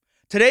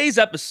Today's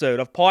episode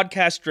of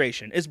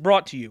Podcastration is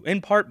brought to you in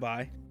part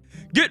by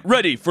Get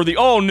ready for the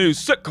all-new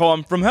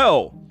sitcom from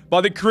hell by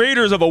the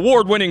creators of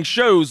award-winning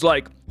shows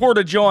like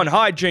Porta-John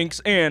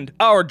Hijinks and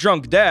Our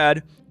Drunk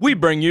Dad. We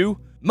bring you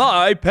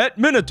My Pet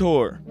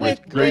Minotaur. With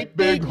great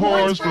big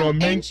horns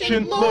from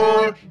ancient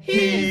lore,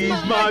 he's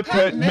my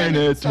pet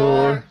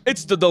Minotaur.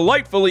 It's the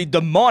delightfully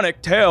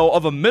demonic tale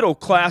of a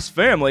middle-class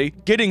family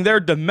getting their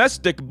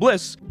domestic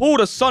bliss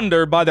pulled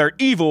asunder by their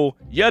evil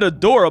yet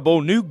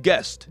adorable new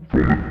guest.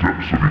 From the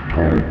depths of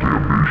eternal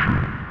damnation,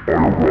 I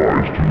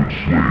arise to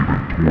enslave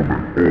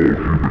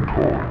and torment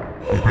all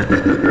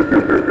humankind.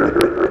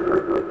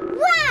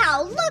 Wow,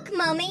 look,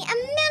 Mummy, a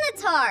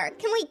Minotaur.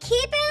 Can we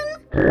keep him?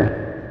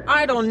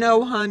 I don't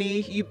know,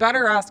 honey. You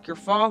better ask your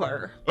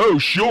father. Oh,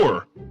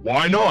 sure.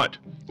 Why not?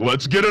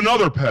 Let's get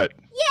another pet.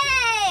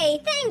 Yay!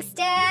 Thanks,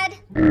 Dad.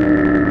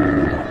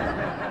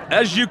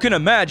 As you can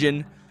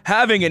imagine,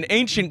 having an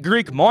ancient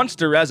Greek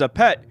monster as a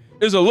pet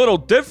is a little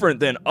different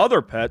than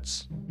other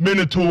pets.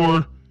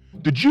 Minotaur,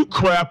 did you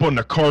crap on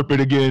the carpet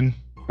again?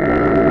 No,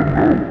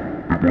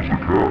 it was the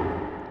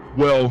cat.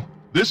 Well,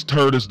 this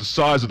turd is the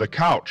size of the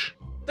couch.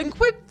 Then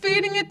quit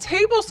feeding it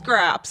table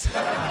scraps.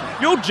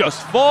 You'll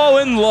just fall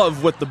in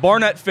love with the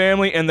Barnett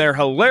family and their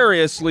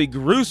hilariously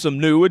gruesome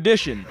new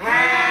addition.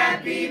 Now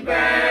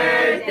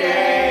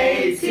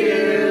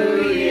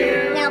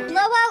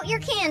blow out your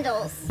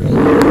candles.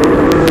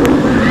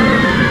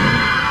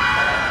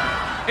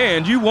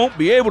 And you won't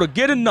be able to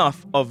get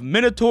enough of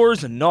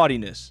Minotaur's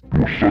naughtiness.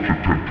 You're such a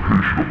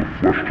temptation of the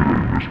flesh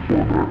today, Miss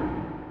Barnett.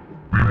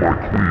 Be my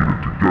queen,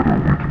 and together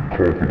we can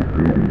conquer the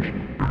mortals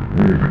and rule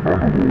the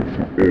underworld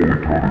for all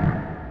eternity.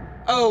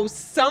 Oh,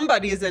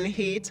 somebody's in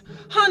heat.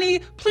 Honey,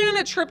 plan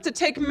a trip to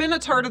take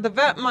Minotaur to the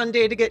vet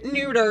Monday to get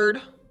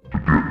neutered.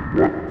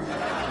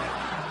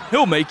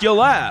 He'll make you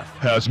laugh.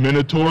 Has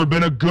Minotaur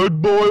been a good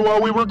boy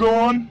while we were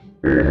gone?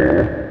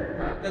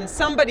 Then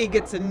somebody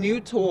gets a new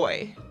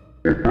toy.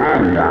 A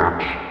battle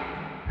axe.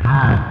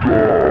 You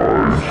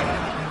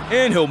die.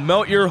 And he'll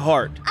melt your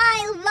heart.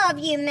 I love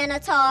you,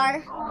 Minotaur.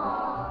 I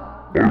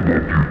love you too,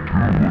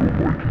 little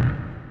Mikey.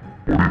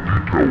 But if you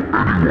tell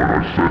anyone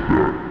I said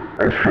that,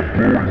 I'll shove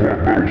glowing hot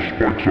metal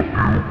spikes up you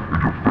and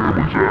your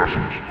family's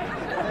asses.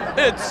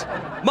 It's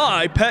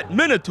My Pet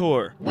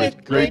Minotaur.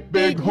 With great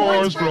big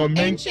horns from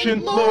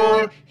ancient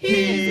lore,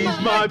 he's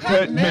my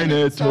pet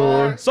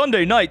Minotaur.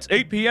 Sunday nights,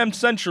 8 p.m.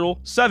 Central,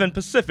 7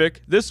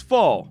 Pacific, this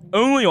fall.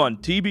 Only on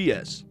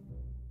TBS.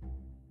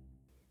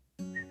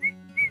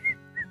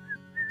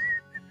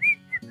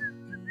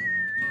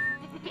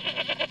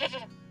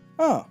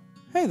 Oh,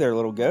 hey there,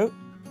 little goat.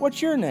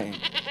 What's your name?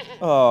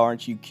 Oh,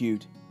 aren't you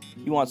cute?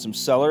 You want some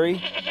celery?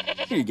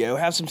 Here you go,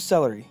 have some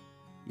celery.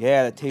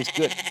 Yeah, that tastes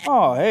good.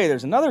 Oh, hey,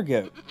 there's another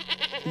goat.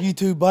 You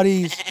two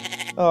buddies.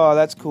 Oh,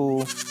 that's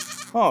cool.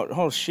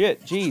 Oh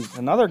shit, jeez,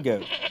 another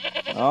goat.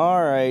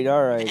 All right.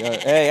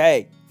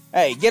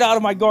 Hey, get out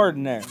of my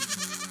garden there.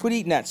 Quit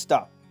eating that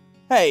stuff.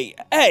 Hey,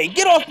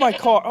 get off my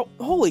car. Oh,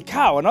 holy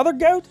cow, another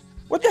goat?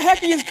 Where the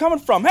heck are you coming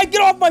from? Hey,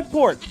 get off my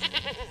porch.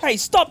 Hey,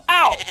 stop,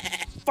 ow.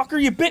 Fucker,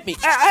 you bit me.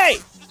 Hey,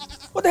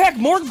 what the heck,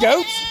 more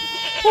goats?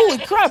 Holy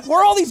crap, where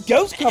are all these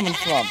goats coming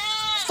from?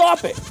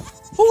 Stop it.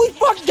 Holy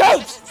fuck,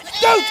 goats.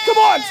 Goats, come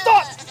on,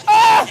 stop.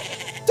 Ah,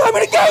 too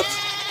many goats.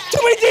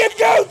 Too many damn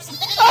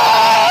goats.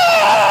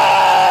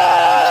 Ah!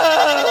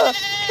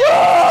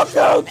 Oh,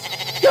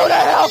 goats. Go to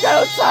hell,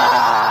 goats.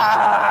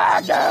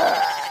 Ah!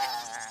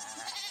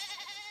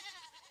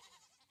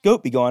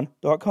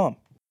 GoatBeGone.com.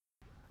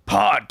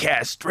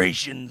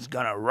 Podcastration's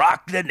gonna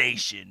rock the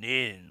nation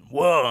in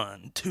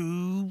 1,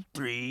 2,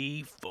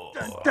 3, 4.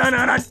 This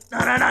is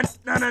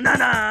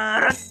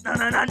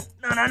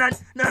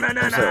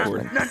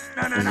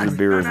a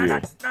beer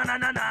review.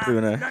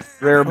 Doing a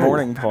rare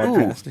morning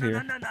podcast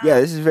here. Yeah,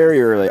 this is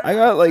very early. I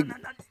got I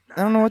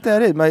don't know what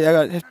that is.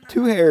 I got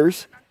 2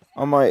 hairs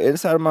on my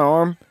inside of my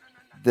arm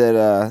that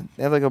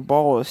they have like a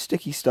ball of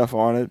sticky stuff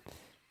on it.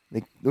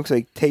 It looks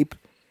like tape,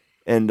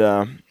 and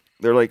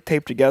they're like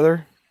taped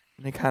together,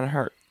 and they kind of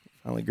hurt.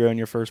 Finally growing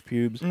your first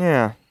pubes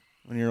Yeah,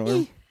 on your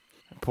arm.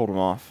 I pulled them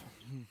off.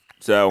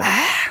 So,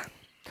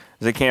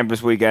 it's a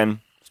campus weekend.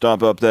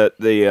 Stomp up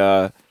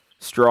the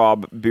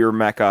Straub Beer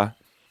Mecca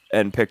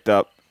and picked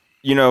up,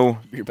 Beer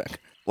back.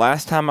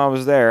 last time I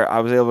was there, I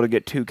was able to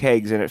get 2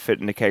 kegs and it fit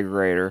in the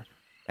kegerator.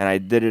 And I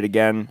did it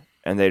again,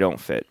 and they don't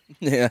fit.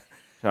 Yeah.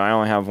 So I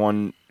only have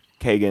 1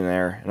 keg in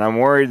there. And I'm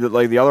worried that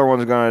the other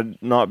one's going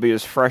to not be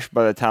as fresh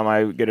by the time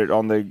I get it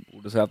on the...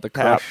 We'll just have to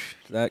Tap. crush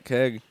that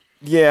keg.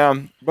 Yeah,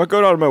 but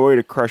go out of my way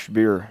to crush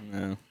beer.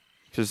 Yeah.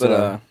 Just,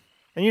 But,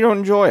 and you don't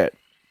enjoy it.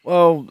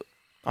 Well,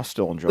 I'll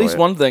still enjoy at least it.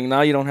 one thing,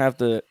 now you don't have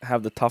to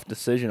have the tough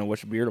decision of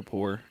which beer to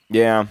pour.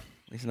 Yeah.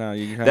 At least now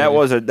you can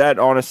That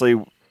honestly...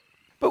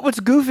 But what's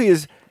goofy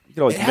is you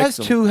can always it mix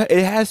them.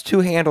 it has 2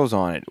 handles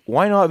on it.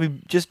 Why not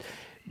just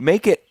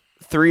make it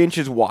 3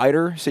 inches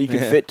wider so you can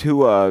fit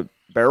 2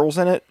 barrels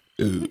in it?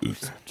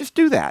 Just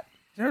do that.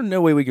 There's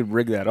no way we could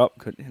rig that up.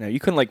 You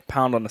couldn't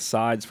pound on the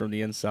sides from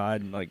the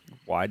inside and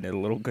widen it a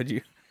little, could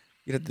you?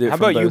 You'd have to do it How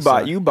from about both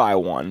sides. you buy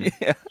one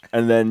Yeah.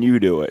 and then you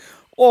do it?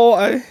 Well,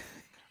 I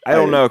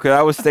don't know, because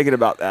I was thinking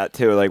about that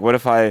too. Like, what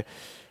if I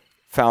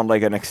found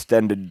like an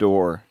extended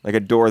door, like a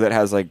door that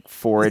has like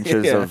 4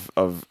 inches Yeah.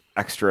 of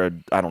extra,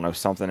 I don't know,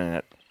 something in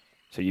it,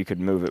 so you could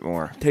move it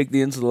more. take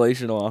the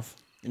insulation off,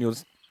 and you'll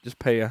just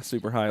pay a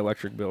super high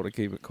electric bill to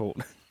keep it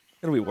cold.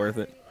 It'll be worth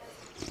it.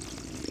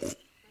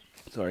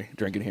 Sorry,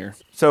 drinking here.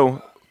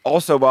 So,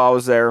 also while I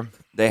was there,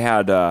 they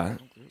had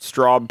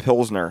Straub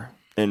Pilsner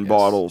in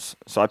bottles.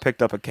 So I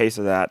picked up a case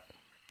of that,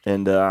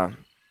 and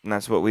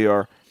that's what we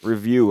are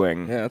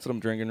reviewing. Yeah, that's what I'm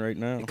drinking right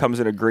now. It comes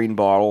in a green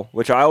bottle,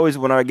 which I always,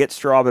 when I get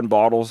Straub in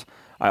bottles,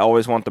 I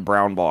always want the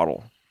brown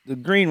bottle. The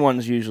green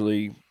one's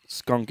usually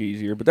skunk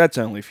easier, but that's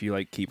only if you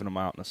like keeping them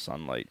out in the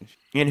sunlight.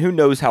 And who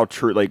knows how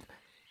true, like,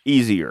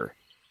 easier.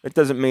 It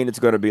doesn't mean it's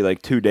going to be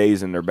like 2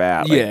 days and they're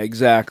bad. Like, Yeah,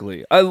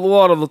 exactly. A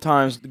lot of the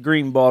times, the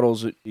green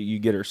bottles that you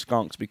get are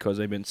skunks because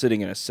they've been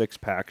sitting in a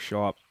 6-pack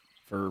shop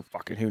for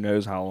fucking who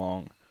knows how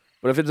long.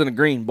 But if it's in a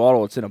green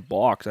bottle, it's in a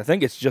box. I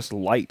think it's just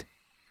light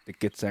that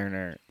gets there and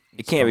there.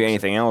 it can't be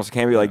anything else. It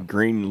can't be like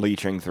green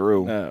leaching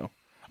through. No.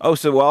 Oh,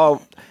 so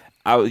while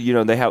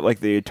they have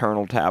like the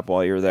Eternal tap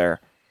while you're there,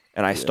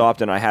 and I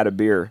stopped and I had a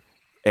beer,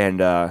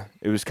 and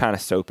it was kind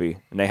of soapy,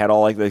 and they had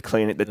all like the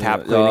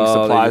tap cleaning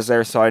Oh, supplies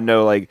there, so I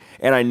know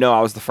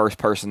I was the first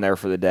person there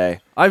for the day.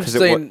 I've 'Cause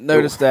it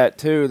noticed that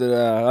too.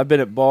 That I've been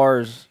at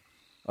bars,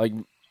 like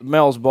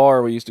Mel's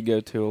Bar we used to go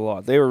to a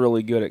lot. They were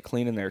really good at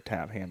cleaning their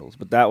tap handles,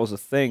 but that was the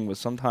thing. Was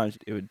sometimes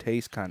it would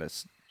taste kind of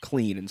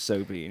clean and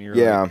soapy, and you're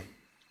Yeah. like,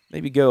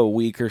 maybe go a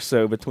week or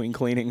so between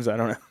cleanings. I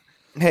don't know.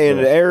 Hey, in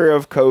the area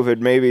of COVID,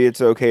 maybe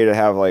it's okay to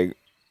have like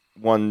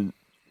one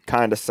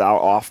kind of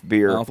off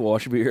beer.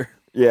 Mouthwash beer.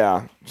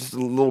 Yeah, just a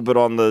little bit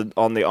on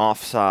the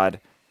off side.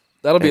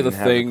 That'll be and the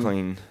have it thing.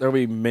 clean. There'll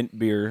be mint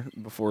beer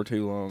before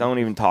too long. Don't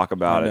even talk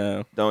about I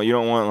it. know. You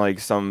don't want like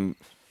some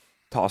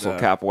tassel No.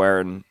 cap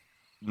wearing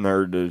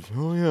nerd to,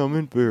 oh yeah, I'm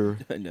in beer.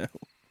 I know.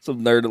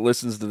 Some nerd that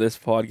listens to this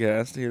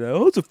podcast,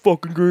 oh, it's a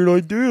fucking great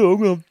idea. I'm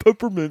gonna have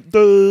peppermint.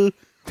 Duh.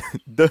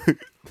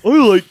 I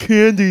like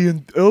candy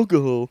and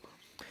alcohol.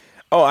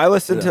 Oh, I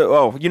listened to.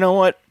 Oh, you know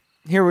what?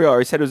 Here we are.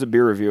 He said it was a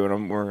beer review,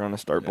 and we're gonna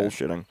start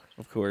bullshitting.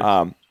 Of course.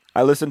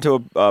 I listened to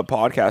a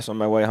podcast on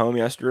my way home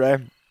yesterday.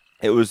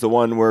 It was the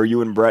one where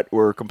you and Brett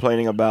were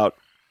complaining about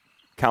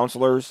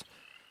counselors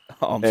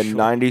I'm and sure.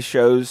 90s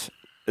shows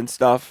and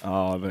stuff.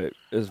 Oh, but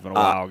it's been a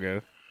while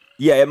ago.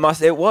 Yeah, it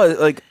was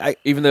like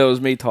Even though it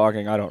was me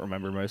talking, I don't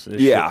remember most of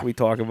this Yeah. shit we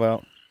talk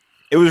about.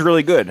 it was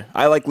really good.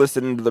 I like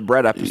listening to the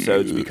Brett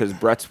episodes because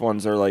Brett's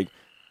ones are like,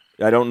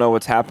 I don't know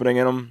what's happening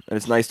in them, and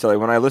it's nice to like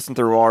when I listen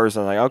through ours,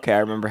 I'm like, okay, I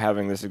remember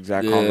having this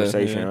exact Yeah,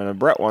 conversation. yeah. And the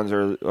Brett ones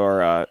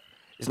are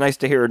it's nice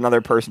to hear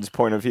another person's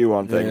point of view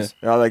on things.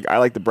 I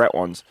like the Brett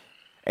ones,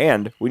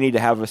 and we need to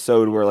have a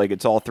sode where like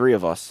it's all three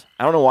of us.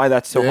 I don't know why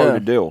that's so hard to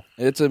do.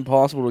 It's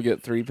impossible to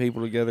get 3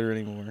 people together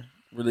anymore.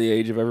 We're the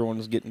age of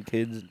everyone's getting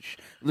kids.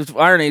 And the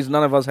irony is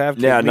none of us have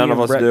kids. Yeah, Me none and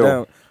of us Brett do.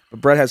 Don't. But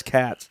Brett has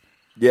cats.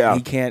 Yeah,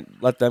 He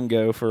can't let them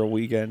go for a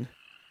weekend.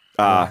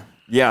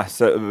 yeah.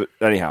 So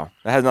anyhow,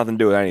 that has nothing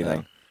to do with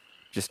anything.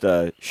 Just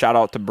shout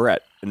out to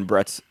Brett and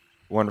Brett's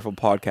wonderful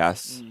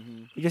podcasts.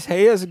 He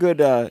has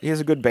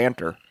a good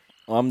banter.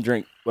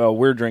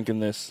 We're drinking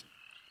this.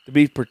 To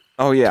be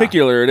Oh yeah,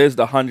 particular, it is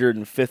the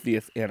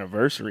 150th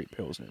anniversary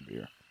Pilsner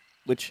beer.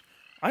 Which,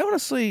 I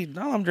honestly,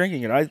 now I'm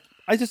drinking it,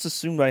 I just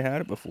assumed I had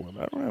it before.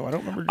 But I don't know. I don't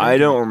remember drinking I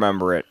don't it.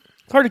 remember it.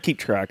 It's hard to keep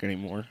track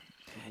anymore.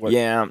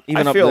 Yeah,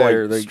 even I up feel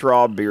there, like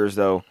Straub beers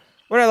though.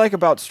 What I like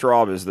about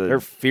Straub is they're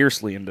that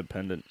fiercely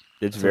independent.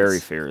 it's That's very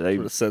what fair. That's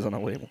what it says on the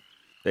label.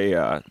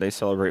 They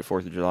celebrate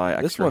 4th of July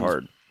This extra one's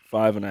hard.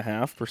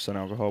 5.5%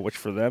 alcohol, which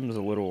for them is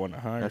a little on the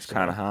higher That's side.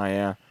 kind of high,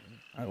 yeah.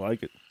 I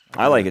like it.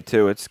 I like it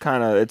too. It's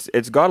kind of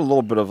it's got a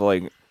little bit of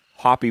like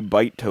hoppy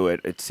bite to it.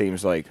 It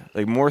seems like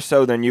more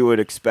so than you would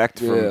expect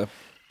from Yeah.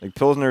 like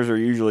pilsners are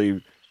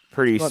usually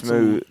pretty Got some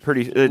smooth.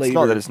 It's not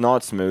flavor. that it's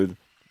not smooth.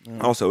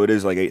 Also, it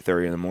is like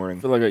 8:30 in the I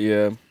morning. feel like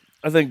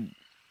I think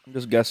I'm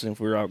just guessing if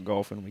we were out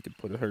golfing, we could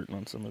put a hurting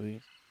on some of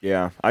these.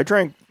 Yeah, I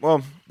drank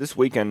this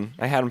weekend.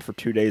 I had them for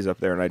 2 days up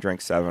there, and I drank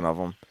 7 of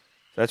them.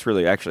 That's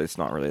really it's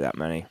not really that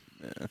many.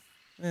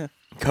 Yeah.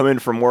 Come in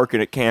from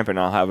working at camp and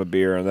I'll have a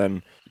beer, and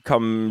then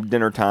come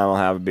dinner time I'll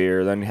have a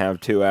beer, then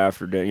have 2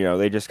 after dinner. You know,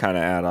 they just kind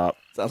of add up.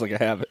 Sounds like a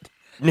habit.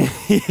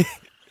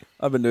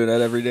 I've been doing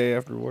that every day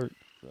after work.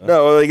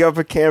 No, like up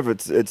at camp,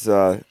 it's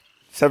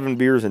 7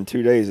 beers in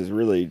 2 days is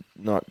really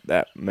not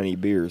that many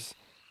beers.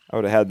 I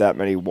would have had that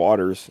many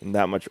waters and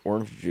that much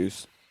orange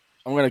juice.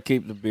 I'm gonna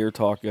keep the beer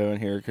talk going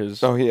here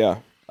because Oh yeah,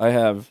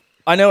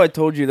 I know I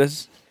told you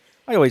this.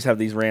 I always have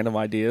these random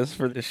ideas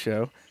for this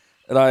show,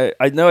 and I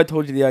know I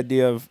told you the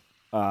idea of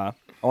I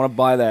want to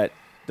buy that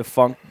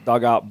defunct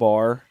dugout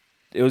bar.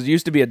 It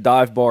used to be a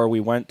dive bar we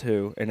went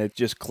to, and it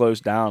just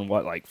closed down.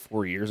 What, like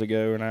 4 years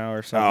ago now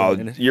or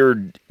something? oh,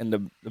 And the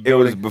it was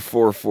building,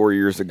 before 4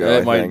 years ago.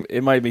 I think.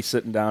 it might be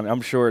sitting down.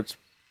 I'm sure it's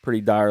pretty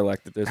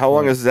derelict at this. How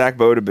long point. has Zach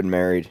Boda been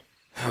married?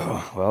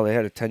 Well, they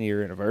had a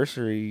 10-year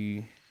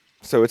anniversary.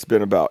 So it's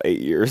been about 8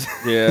 years,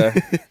 Yeah.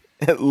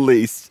 at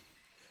least.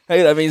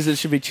 Hey, that means it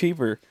should be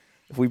cheaper.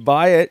 If we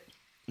buy it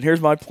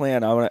Here's my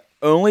plan. I want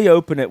to only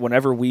open it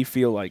whenever we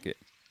feel like it.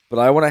 But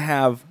I want to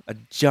have a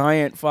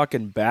giant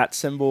fucking bat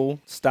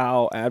symbol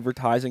style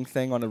advertising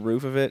thing on the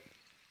roof of it.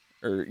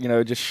 Or,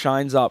 it just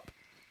shines up.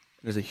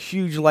 There's a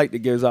huge light that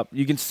goes up.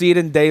 You can see it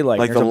in daylight.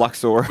 Like There's the a-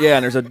 Luxor. Yeah,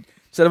 and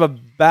instead of a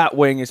bat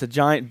wing, it's a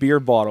giant beer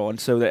bottle. And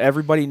so that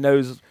everybody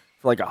knows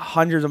for like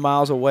hundreds of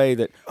miles away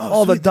that,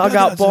 the sweet, the dugout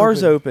dugout's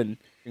bar's open.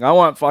 I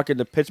want fucking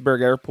the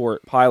Pittsburgh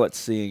airport pilots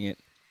seeing it.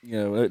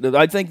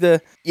 I think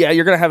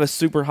you're going to have a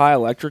super high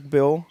electric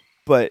bill,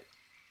 but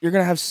you're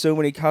going to have so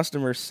many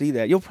customers see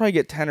that. You'll probably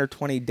get 10 or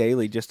 20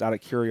 daily just out of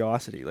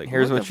curiosity. Like,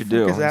 Here's what the you fuck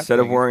do. is that Instead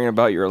of thing? worrying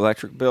about your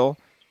electric bill,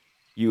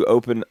 you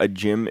open a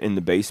gym in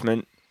the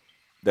basement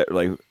that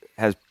like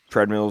has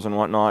treadmills and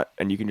whatnot,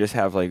 and you can just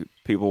have like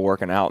people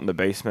working out in the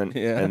basement,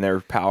 Yeah. and they're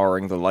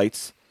powering the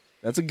lights,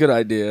 That's a good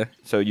idea.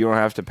 so you don't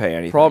have to pay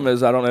anything. Problem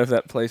is, I don't know if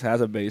that place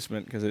has a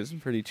basement because it's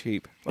pretty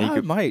cheap. You Well, it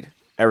could- might.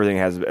 Everything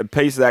has a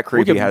place that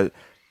creepy could-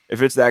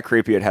 if it's that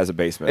creepy, it has a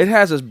basement. It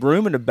has this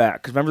broom in the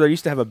back. Because remember, they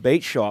used to have a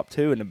bait shop,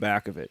 too, in the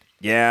back of it.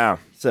 yeah.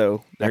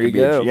 So, That there you could be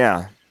go.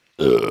 yeah.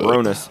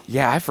 Ronus.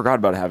 Yeah, I forgot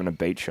about having a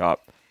bait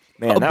shop.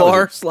 Man, A that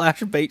bar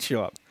was, / bait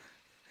shop.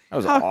 that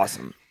was How-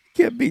 awesome.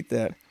 Can't beat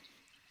that.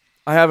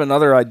 I have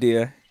another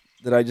idea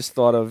that I just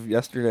thought of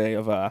yesterday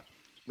of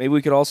maybe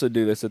we could also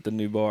do this at the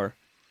new bar.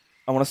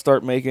 I want to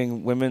start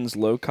making women's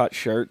low-cut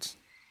shirts.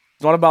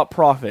 It's not about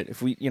profit.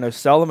 If we,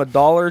 sell them $1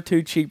 or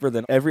 $2 cheaper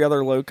than every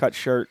other low-cut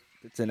shirt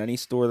that's in any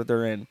store that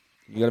they're in,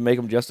 you got to make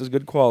them just as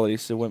good quality.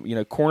 So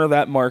when corner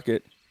that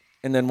market,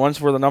 and then once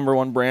we're the number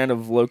one brand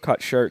of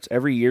low-cut shirts,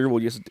 every year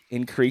we'll just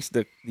increase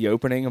the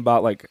opening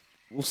about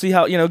we'll see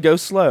how go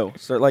slow.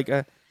 Start like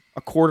a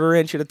quarter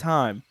inch at a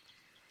time.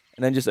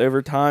 And then just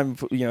over time,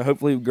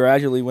 hopefully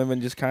gradually women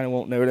just kind of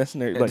won't notice.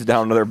 And they're It's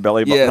down to their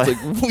belly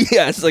button.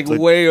 yeah, it's like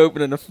way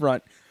open in the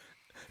front.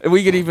 And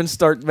we could even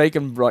start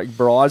making like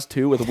bras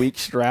too with weak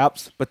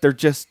straps, but they're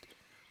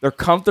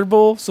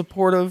comfortable,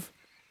 supportive,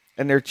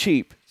 and they're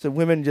cheap. So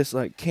women just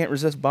can't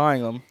resist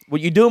buying them.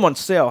 Well, you do them on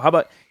sale. How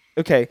about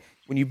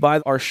when you buy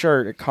our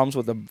shirt, it comes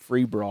with a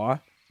free bra.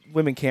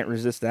 Women can't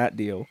resist that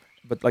deal.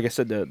 But like I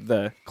said,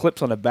 the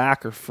clips on the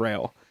back are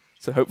frail.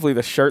 So hopefully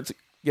the shirts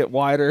get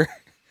wider.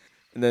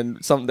 And then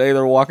someday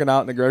they're walking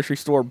out in the grocery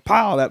store,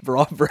 pow, that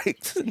bra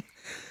breaks.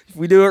 If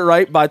we do it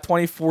right, by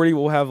 2040,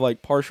 we'll have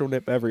partial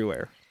nip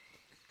everywhere.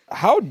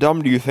 How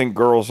dumb do you think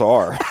girls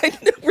are? I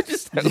know, we're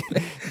just. Do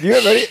you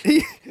have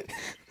any?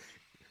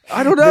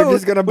 I don't know. They're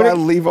just gonna buy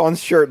Levon's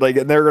shirt,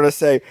 and they're gonna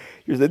say,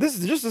 "This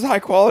is just as high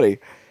quality."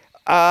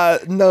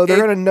 No, they're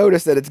gonna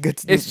notice that it's good.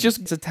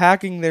 It's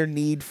attacking their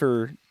need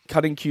for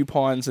cutting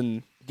coupons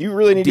and. Do you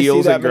really need to see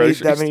deals that at many,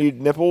 grocery that many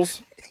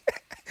nipples?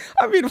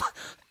 I mean,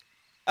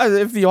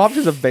 if the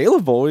option's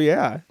available,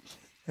 yeah.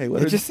 Hey,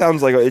 It just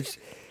sounds like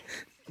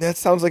that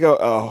sounds like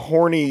a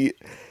horny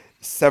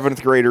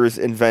 7th grader's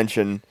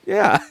invention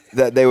yeah.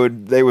 that they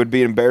would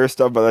be embarrassed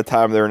of by the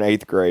time they're in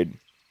 8th grade,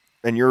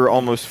 and you're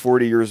almost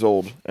 40 years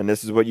old, and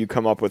this is what you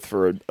come up with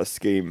for a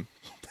scheme.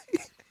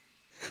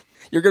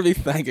 You're gonna be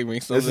thanking me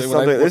someday.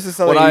 This is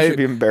something you should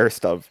be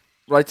embarrassed of.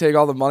 When I take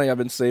all the money I've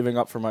been saving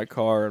up for my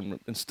car and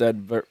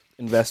instead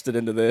invested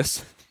into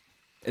this,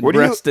 What do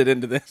you- invested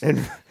into this.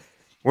 And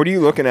what are you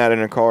looking at in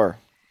a car?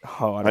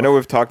 Oh, I know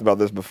we've talked about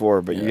this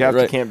before, but Yeah, you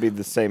right. can't be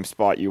the same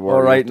spot you were. Well,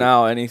 You right have to-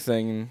 now,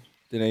 anything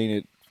that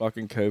ain't at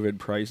fucking COVID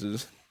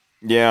prices.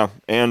 Yeah,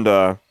 and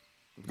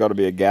it's got to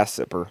be a gas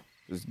sipper.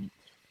 'Cause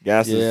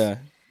gas is. Yeah.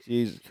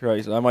 Jesus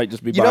Christ. I might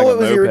just be You buying know what a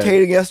was moped.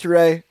 irritating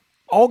yesterday?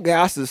 All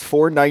gas is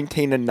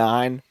 $4.19 and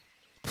 $9.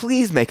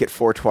 Please make it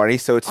 $4.20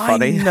 so it's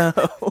funny. I know.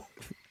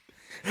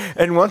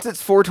 And once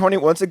it's $4.20,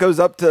 once it goes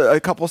up to a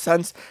couple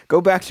cents, go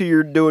back to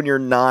your doing your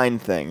 9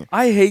 thing.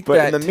 I hate But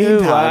that in the too.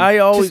 meantime, I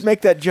always just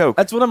make that joke.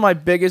 That's one of my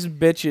biggest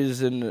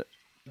bitches, and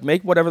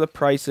make whatever the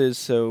price is.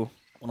 So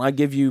when I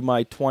give you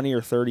my $20 or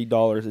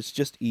 $30, it's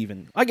just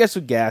even. I guess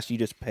with gas, you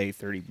just pay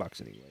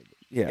 $30 anyway. But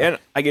yeah, And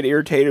I get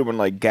irritated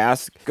when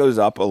gas goes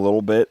up a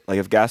little bit. Like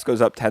if gas goes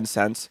up 10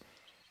 cents,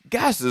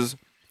 gas is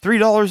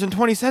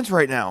 $3.20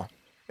 right now.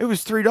 It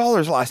was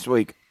 $3 last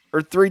week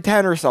or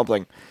 $3.10 or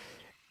something.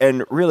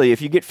 And really,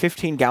 if you get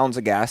 15 gallons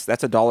of gas,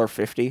 that's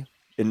 $1.50,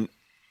 and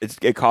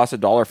it costs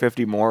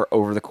 $1.50 more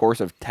over the course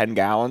of 10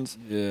 gallons.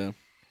 yeah.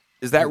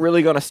 Is that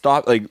really going to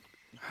stop?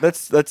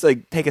 Let's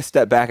take a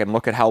step back and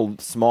look at how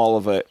small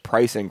of a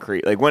price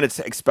increase. When it's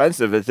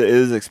expensive, it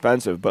is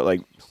expensive. But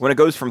when it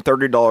goes from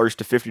 $30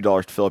 to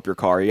 $50 to fill up your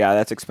car, yeah,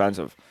 that's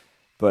expensive.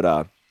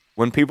 But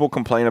when people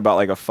complain about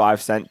a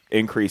 5-cent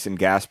increase in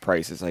gas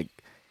prices,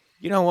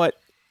 you know what?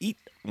 Eat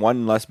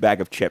one less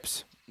bag of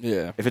chips.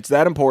 Yeah. If it's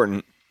that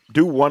important,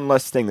 do one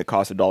less thing that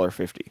costs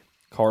 $1.50.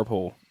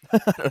 Carpool.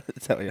 I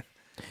tell you.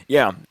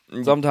 Yeah,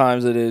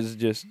 Sometimes it is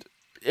just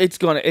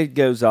it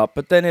goes up,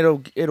 but then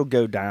it'll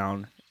go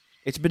down.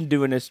 It's been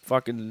doing this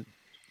fucking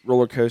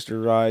roller coaster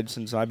ride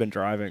since I've been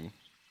driving.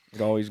 It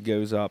always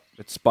goes up.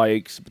 It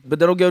spikes, but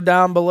then it'll go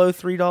down below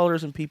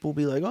 $3, and people will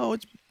be like, "Oh,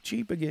 it's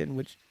cheap again,"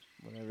 which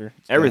whatever.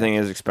 It's everything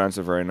is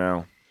expensive right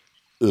now.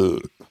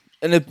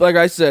 And like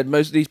I said,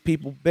 most of these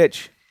people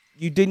bitch.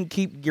 You didn't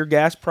keep your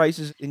gas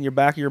prices in your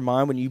back of your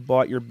mind when you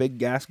bought your big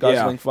gas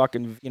guzzling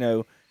fucking,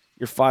 your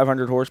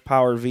 500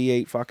 horsepower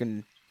V8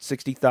 fucking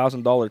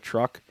 $60,000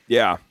 truck.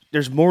 Yeah.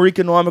 There's more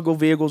economical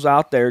vehicles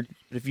out there.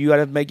 If you got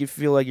to make you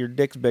feel like your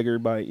dick's bigger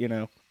by,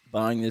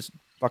 buying this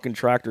fucking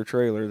tractor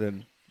trailer,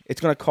 then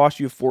it's going to cost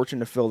you a fortune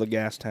to fill the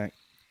gas tank.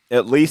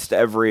 At least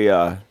every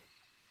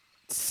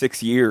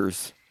 6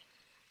 years,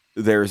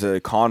 there's a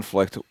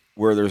conflict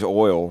where there's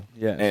oil,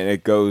 Yes. and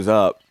it goes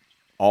up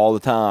all the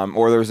time.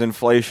 Or there's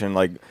inflation,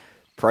 like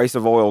price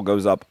of oil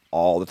goes up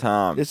all the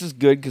time. This is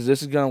good because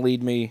this is going to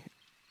lead me.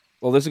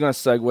 Well, this is going to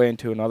segue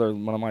into another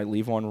one of my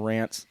leave on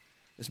rants.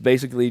 It's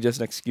basically just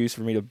an excuse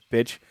for me to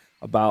bitch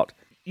about.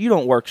 You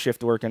don't work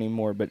shift work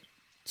anymore, but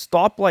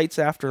stoplights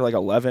after like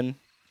 11.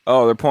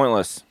 Oh, they're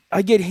pointless.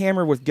 I get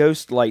hammered with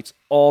ghost lights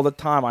all the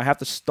time. I have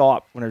to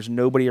stop when there's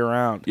nobody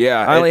around. Yeah,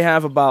 I only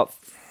have about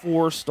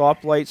 4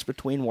 stoplights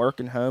between work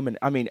and home, and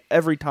I mean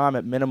every time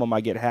at minimum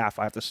I get half.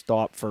 I have to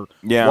stop for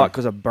what?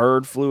 Because a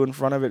bird flew in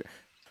front of it.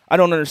 I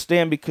don't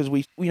understand because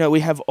we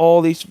have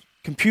all these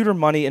computer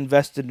money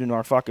invested in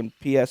our fucking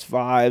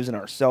PS5s and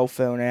our cell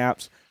phone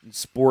apps and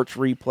sports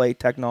replay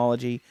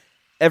technology,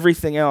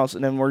 everything else,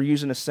 and then we're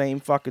using the same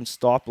fucking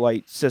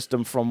stoplight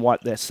system from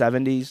the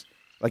 70s.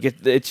 Like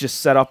it's just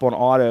set up on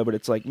auto, but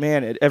it's like,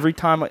 man, every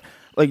time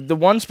like the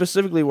one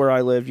specifically where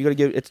I live, you got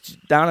to it's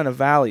down in a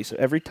valley, so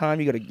every time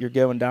you're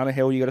going down a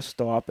hill, you got to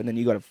stop, and then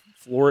you got to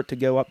floor it to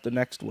go up the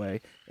next way,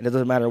 and it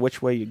doesn't matter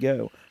which way you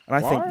go. And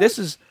I think this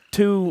is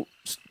 2,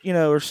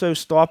 or so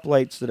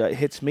stoplights that it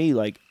hits me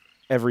like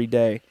every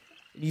day.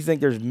 You think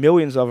there's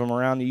millions of them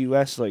around the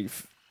U.S. Like,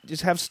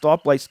 just have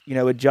stoplights,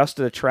 adjust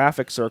to the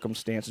traffic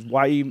circumstances.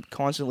 Why are you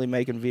constantly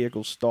making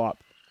vehicles stop?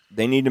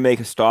 They need to make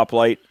a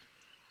stoplight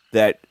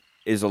that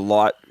is a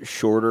lot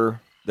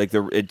shorter. Like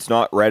it's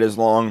not red as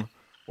long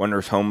when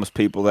there's homeless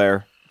people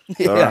there.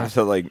 So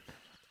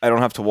I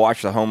don't have to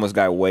watch the homeless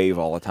guy wave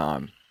all the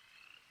time.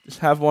 Just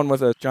have one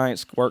with a giant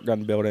squirt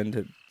gun built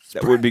into.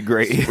 That would be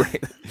great.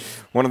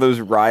 One of those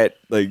riot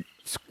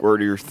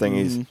squirtier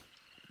thingies.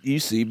 You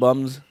see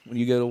bums when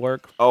you go to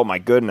work? Oh my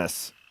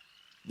goodness.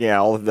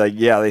 Yeah,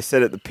 they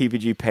sit at the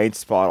PPG paint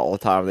spot all the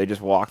time. They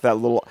just walk that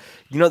little.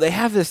 They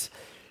have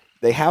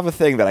a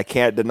thing that I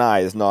can't deny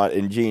is not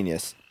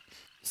ingenious.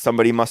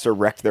 Somebody must have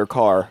wrecked their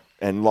car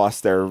and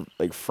lost their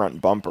front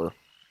bumper,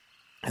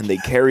 and they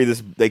carry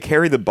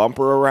the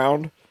bumper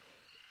around,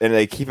 and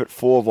they keep it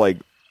full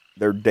of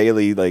their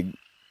daily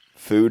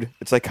food.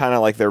 It's kind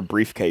of like their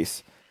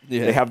briefcase.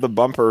 Yeah. They have the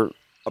bumper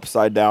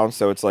upside down,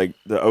 so it's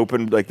the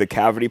open the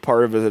cavity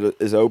part of it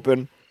is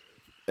open,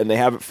 and they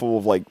have it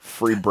full of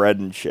free bread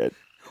and shit.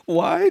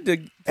 Why? To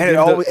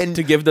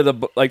give to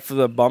the for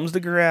the bums to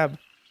grab.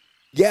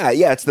 Yeah,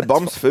 it's the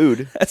bum's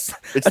food. That's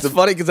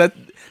funny because that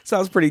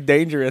sounds pretty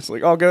dangerous.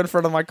 I'll go in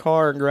front of my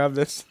car and grab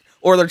this.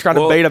 Or they're trying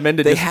to bait them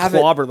into just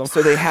clobber them.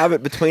 So they have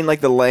it between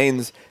the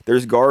lanes.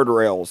 There's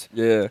guardrails.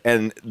 Yeah.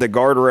 And the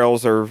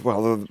guardrails are,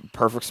 the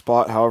perfect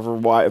spot. However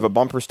wide. If a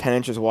bumper's 10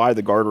 inches wide,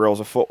 the guardrail's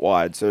a foot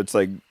wide. So it's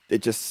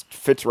it just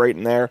fits right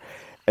in there.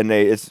 And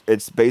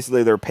it's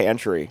basically their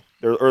pantry.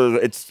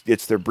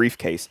 It's their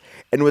briefcase.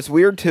 And what's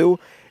weird too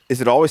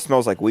is it always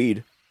smells like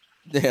weed.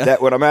 Yeah.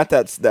 That when I'm at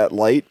that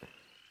light,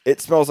 it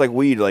smells like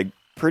weed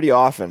pretty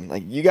often.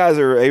 You guys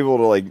are able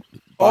to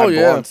buy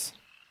blunts.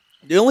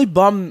 The only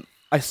bum,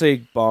 I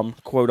say bum,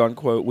 quote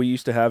unquote, we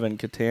used to have in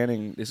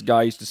Katanning, this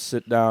guy used to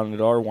sit down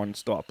at our one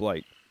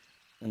stoplight.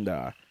 And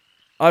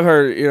I've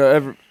heard,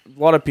 a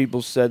lot of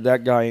people said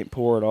that guy ain't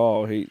poor at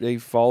all. They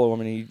follow him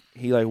and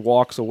he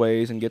walks a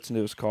ways and gets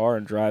into his car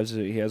and drives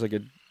it. He has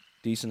a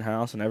decent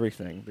house and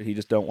everything, but he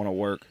just don't want to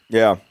work.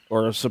 Yeah.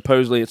 Or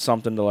supposedly it's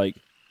something to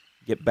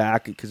get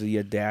back because he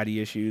had daddy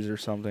issues or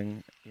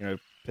something,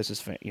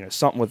 pisses,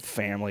 something with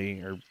family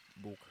or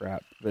bull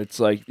crap. It's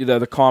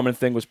the common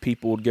thing was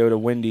people would go to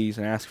Wendy's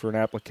and ask for an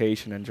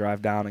application and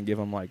drive down and give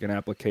him an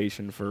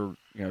application for,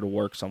 to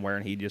work somewhere,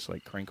 and he just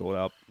crinkle it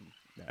up.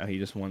 No, he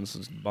just wants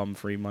his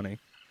bum-free money.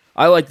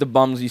 I like the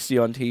bums you see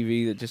on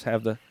TV that just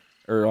have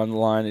or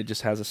online, it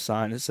just has a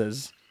sign that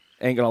says,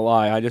 ain't gonna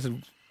lie, I'm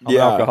an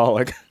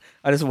alcoholic.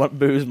 I just want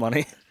booze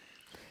money.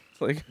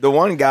 It's the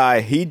one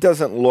guy, he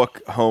doesn't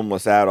look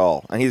homeless at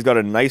all, and he's got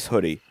a nice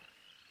hoodie.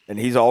 And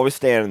he's always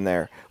standing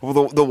there.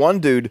 Well, the one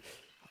dude,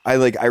 I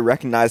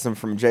recognize him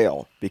from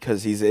jail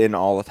because he's in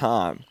all the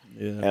time.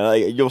 Yeah.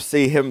 And you'll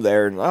see him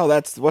there, and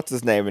what's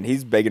his name? And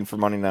he's begging for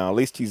money now. At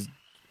least he's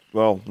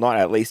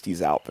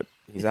out, but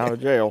he's out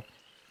of jail.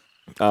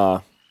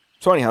 So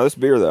anyhow, this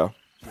beer though.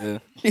 Yeah.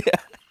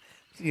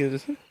 Yeah.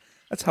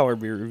 That's how our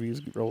beer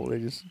reviews roll.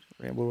 They just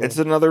ramble on. It's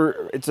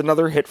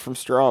another hit from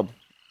Straub.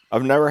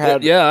 I've never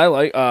had. Yeah, I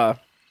like.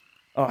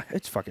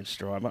 It's fucking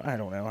Straub. I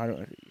don't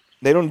know.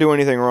 They don't do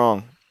anything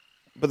wrong.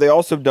 But they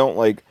also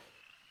don't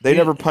they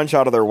never punch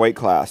out of their weight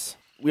class.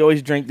 We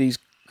always drink these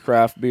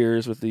craft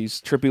beers with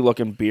these trippy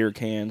looking beer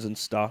cans and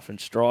stuff, and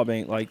Straub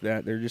ain't like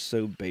that. They're just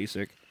so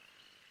basic.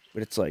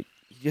 But it's you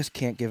just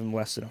can't give them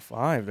less than a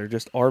 5. They're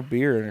just our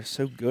beer, and they're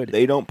so good.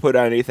 They don't put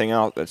anything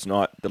out that's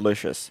not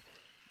delicious.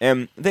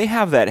 And they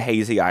have that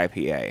hazy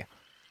IPA,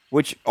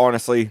 which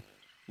honestly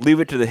Leave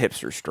it to the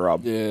hipster,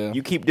 Straub. Yeah.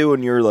 You keep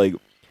doing your, like,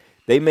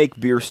 they make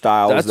beer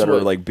styles That's that are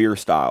what- like beer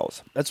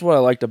styles. That's what I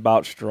liked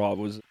about Straub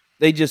was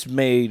they just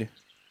made,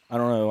 I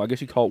don't know, I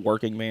guess you call it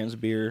working man's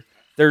beer.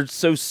 They're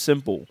so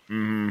simple.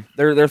 Mm-hmm.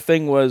 Their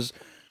thing was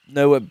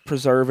no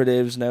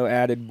preservatives, no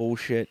added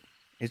bullshit.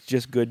 It's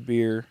just good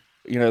beer.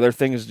 You know, their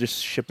thing is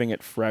just shipping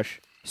it fresh.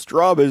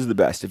 Straub is the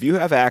best. If you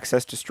have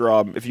access to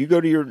Straub, if you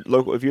go to your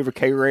local, if you have a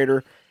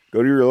kegerator,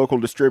 go to your local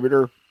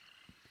distributor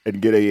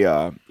and get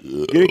a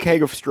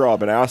keg of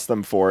Straub and ask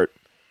them for it,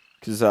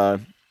 because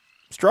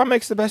Straub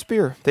makes the best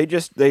beer.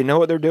 They know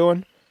what they're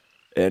doing,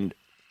 and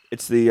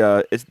they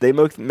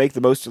make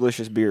the most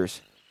delicious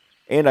beers.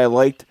 And I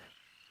liked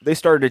they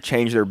started to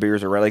change their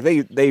beers around.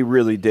 Like they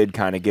really did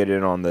kind of get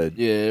in on the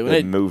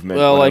movement.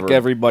 Well, like whenever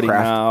everybody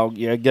craft- now,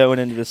 yeah, going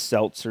into the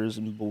seltzers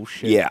and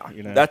bullshit. Yeah,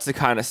 you know? that's the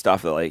kind of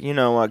stuff that, like, you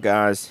know what,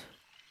 guys,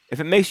 if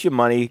it makes you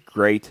money,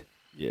 great.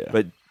 yeah.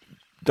 But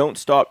don't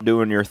stop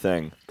doing your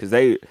thing, because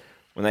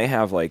when they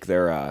have like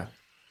their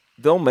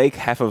they'll make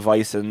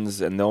Hefeweizens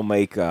and they'll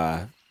make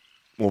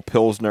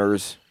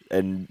Pilsners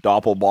and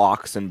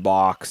Doppelbocks and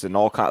Bocks and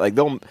all kind, like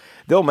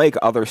they'll make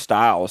other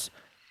styles,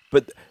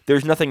 but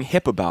there's nothing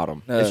hip about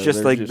them. No, it's just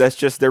they're like just- that's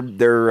just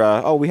their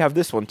oh, we have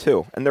this one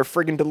too, and they're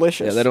friggin'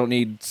 delicious. yeah, they don't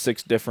need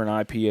 6 different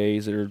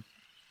IPAs that are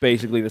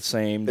basically the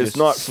same. It's just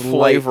not slight-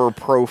 flavor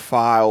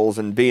profiles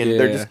and being.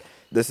 They're Yeah. just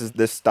this is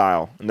this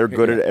style, and they're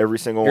good Yeah. at every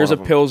single Here's one.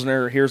 a of them.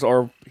 Pilsner. Here's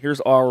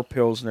our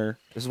Pilsner.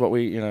 This is what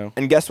we,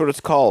 And guess what it's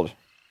called?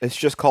 It's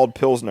just called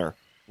Pilsner.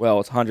 Well,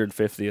 it's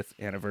 150th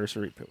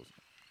anniversary Pilsner.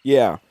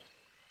 Yeah,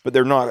 but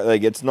they're not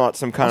like it's not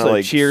some kind of Also,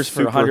 like cheers for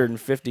super-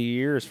 150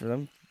 years for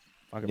them.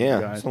 Fucking Yeah,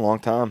 guys. it's a long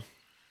time.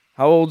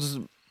 How old's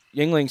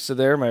Yinglings? So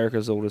they're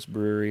America's oldest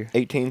brewery.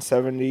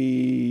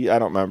 1870. I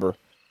don't remember.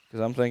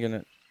 Because I'm thinking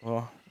it.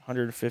 Well,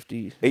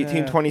 150.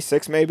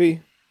 1826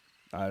 maybe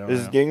I don't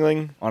is know.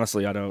 Yingling.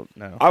 Honestly, I don't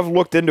know. I've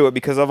looked into it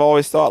because I've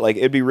always thought like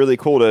it'd be really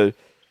cool to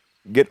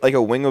get like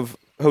a wing of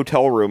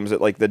hotel rooms at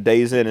like the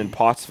Days Inn in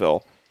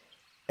Pottsville,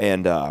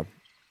 and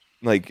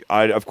like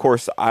of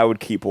course I would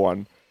keep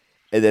one,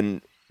 and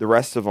then the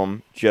rest of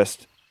them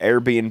just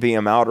Airbnb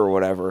them out or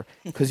whatever,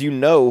 because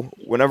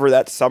whenever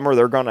that summer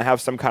they're gonna have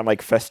some kind of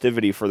like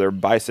festivity for their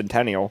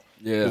bicentennial.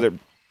 Yeah. 'Cause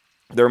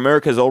they're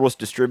America's oldest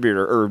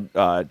distributor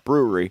or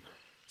brewery,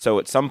 so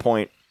at some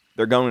point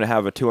they're going to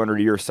have a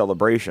 200-year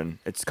celebration.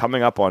 It's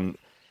coming up on,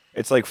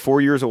 it's like 4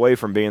 years away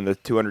from being the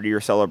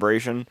 200-year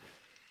celebration,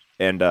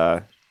 and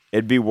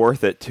it'd be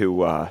worth it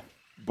to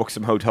book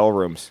some hotel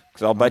rooms,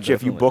 because I'll bet you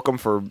if you definitely. book them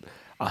for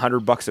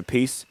 $100 a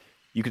piece,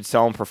 you could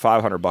sell them for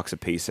 $500 a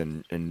piece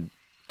in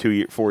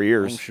 4 I'm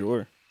years.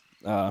 sure.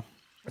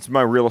 That's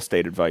my real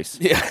estate advice.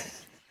 Yeah.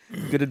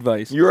 Good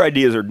advice. Your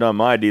ideas are dumb.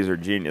 My ideas are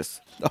genius.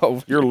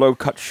 Oh, Your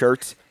low-cut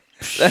shirts.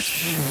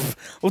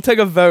 we'll take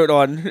a vote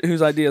on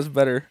whose idea is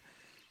better.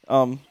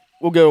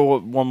 We'll go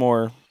with one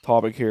more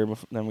topic here,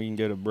 then we can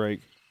go to break.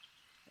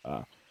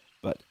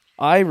 But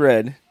I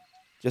read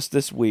just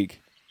this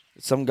week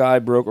that some guy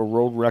broke a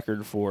world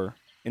record for,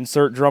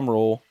 insert drum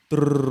roll,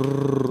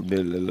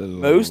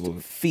 most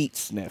feet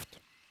sniffed.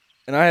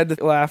 And I had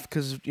to laugh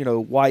because,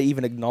 why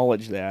even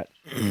acknowledge that?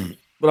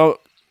 But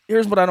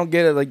here's what I don't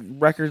get at like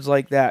records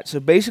like that. So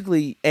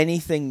basically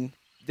anything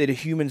that a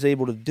human's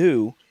able to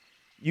do,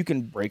 you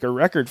can break a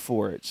record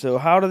for it. So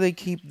how do they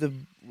keep the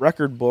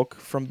record book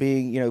from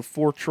being,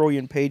 4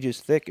 trillion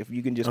pages thick if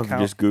you can just Of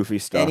count just goofy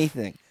stuff.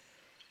 anything?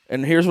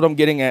 And here's what I'm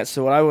getting at.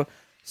 So when I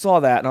saw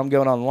that and I'm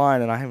going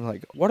online and I'm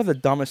like, what are the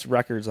dumbest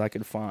records I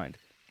could find?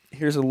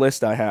 Here's a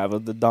list I have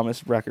of the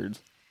dumbest records.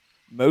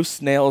 Most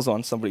snails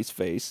on somebody's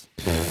face.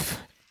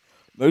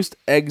 Most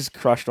eggs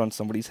crushed on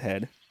somebody's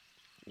head.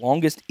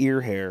 Longest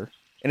ear hair.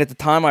 And at the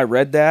time I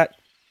read that,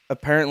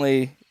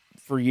 apparently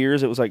for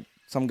years it was like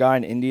some guy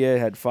in India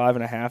had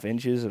 5.5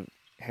 inches of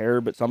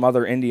hair, but some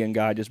other Indian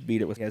guy just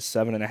beat it with his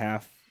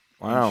 7.5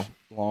 Wow. inch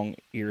long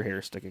ear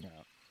hair sticking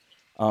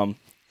out.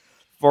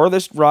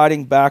 Farthest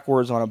riding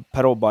backwards on a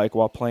pedal bike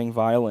while playing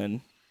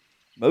violin.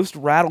 Most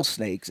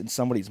rattlesnakes in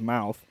somebody's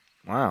mouth.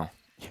 Wow.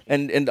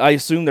 And I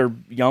assume they're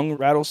young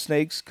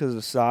rattlesnakes because of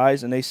the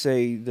size, and they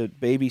say that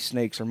baby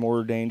snakes are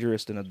more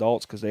dangerous than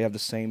adults because they have the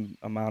same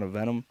amount of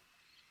venom.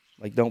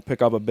 Like, don't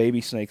pick up a baby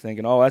snake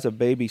thinking, oh, that's a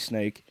baby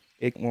snake.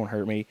 It won't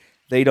hurt me.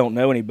 They don't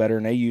know any better,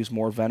 and they use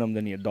more venom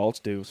than the adults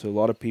do. So a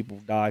lot of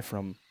people die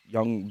from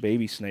young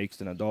baby snakes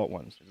than adult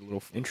ones. A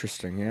little,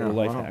 Interesting, yeah. little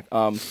life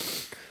wow. hack.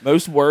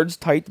 Most words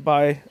typed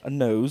by a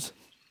nose.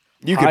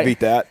 You could beat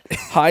that.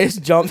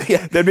 Highest jump.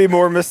 Yeah. There'd be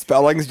more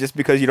misspellings just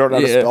because you don't know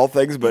how to Yeah. spell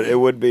things, but it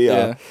would be,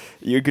 Yeah.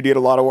 you could get a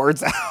lot of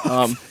words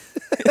out.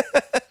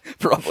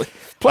 Probably.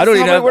 Plus, I don't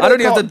even how many- have, what I are don't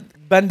they even have to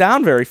bend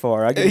down very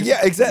far. I can just- Yeah,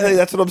 exactly.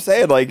 That's what I'm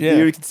saying. Like, Yeah.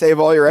 you could save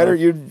all your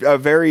energy. You'd a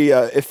very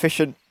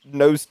efficient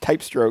nose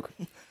type stroke.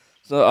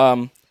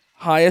 So,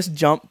 highest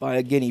jump by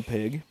a guinea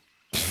pig,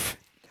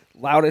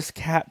 loudest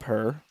cat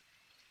purr,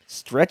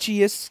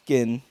 stretchiest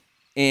skin,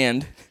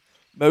 and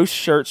most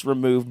shirts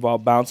removed while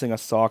bouncing a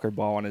soccer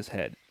ball on his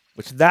head.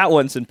 Which that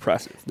one's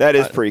impressive. That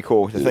is pretty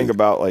cool to think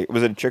about. Like,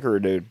 was it a chick or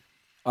a dude?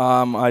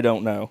 I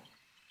don't know.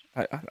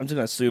 I'm just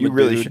gonna assume You a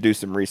really dude. should do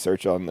some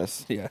research on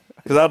this. Yeah.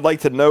 Because I'd like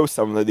to know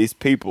some of these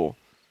people.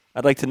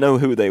 I'd like to know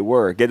who they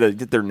were.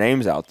 Get their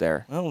names out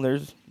there. Well,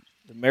 there's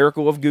the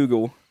miracle of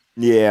Google.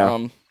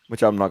 Yeah.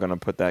 Which I'm not going to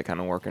put that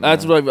kind of work in.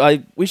 That's there.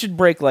 what we should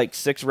break like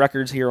 6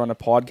 records here on a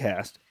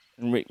podcast.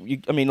 And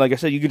I mean, like I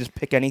said, you could just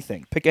pick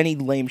anything, pick any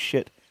lame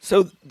shit.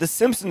 So The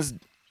Simpsons,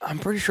 I'm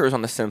pretty sure it was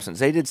on The Simpsons.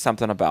 They did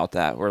something about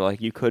that where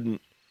like you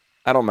couldn't.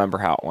 I don't remember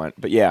how it went,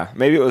 but yeah,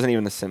 maybe it wasn't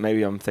even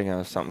maybe I'm thinking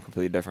of something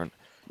completely different.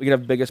 We could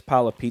have biggest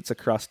pile of pizza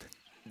crust.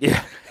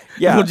 Yeah,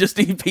 yeah. We'll just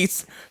eat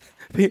pizza.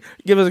 Give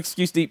us an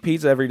excuse to eat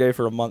pizza every day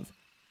for a month.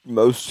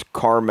 Most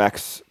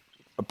Carmex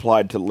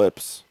applied to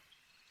lips,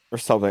 or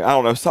something. I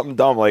don't know, something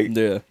dumb like.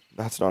 Yeah.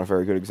 That's not a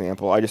very good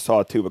example. I just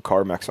saw a tube of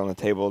Carmex on the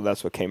table. And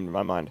that's what came to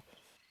my mind.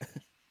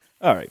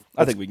 All right,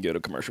 I think we can go to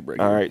commercial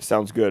break. All right,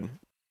 sounds good.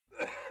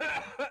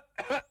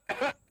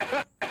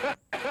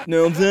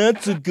 Now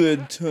that's a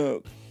good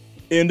toke.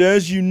 And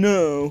as you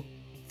know,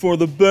 for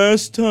the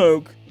best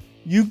toke,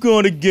 you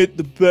gotta get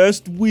the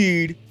best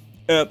weed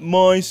at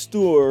my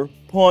store,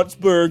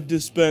 Pottsburg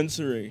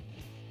Dispensary.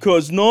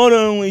 'Cause not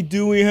only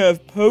do we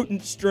have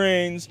potent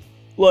strains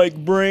like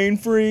Brain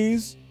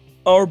Freeze,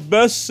 our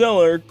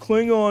bestseller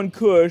Klingon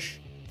Kush,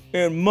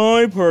 and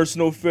my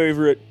personal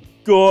favorite,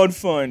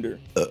 Godfinder.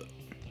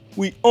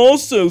 We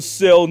also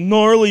sell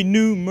gnarly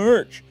new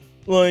merch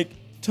like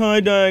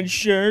tie-dyed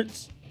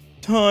shirts,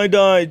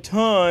 tie-dye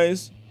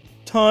ties,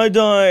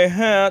 tie-dye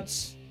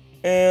hats,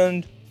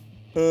 and,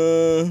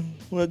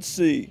 let's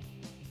see.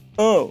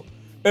 Oh,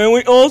 and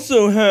we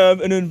also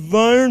have an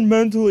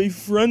environmentally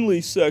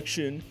friendly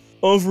section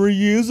of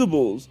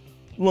reusables,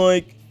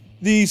 like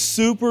these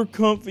super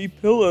comfy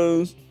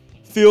pillows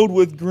filled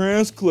with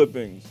grass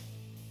clippings,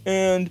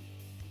 and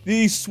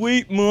these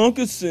sweet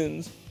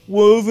moccasins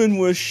woven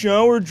with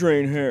shower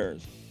drain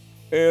hairs,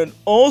 and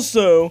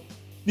also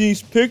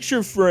these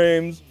picture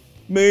frames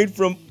made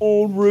from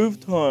old roof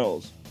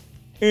tiles,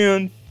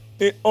 and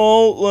it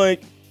all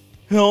like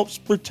helps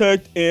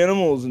protect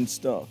animals and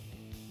stuff.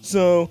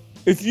 So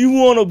if you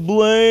want to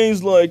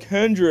blaze like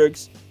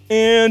Hendrix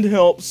and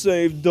help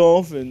save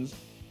dolphins,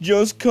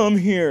 just come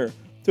here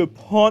to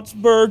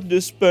Pottsburg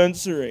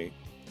Dispensary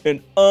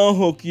and I'll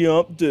hook you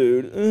up,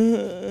 dude.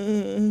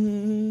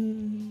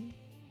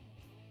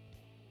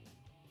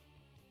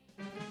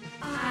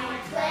 I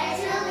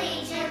pledge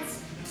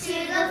allegiance to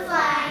the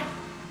flag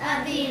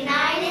of the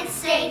United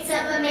States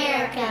of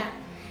America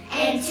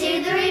and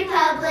to the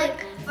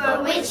republic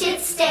for which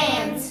it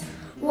stands,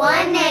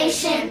 one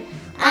nation,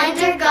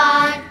 under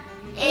God,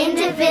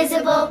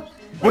 indivisible,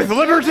 With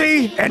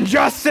liberty and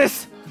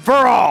justice for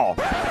all.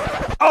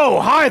 Oh,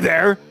 hi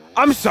there.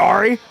 I'm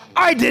sorry.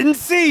 I didn't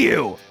see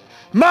you.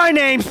 My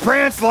name's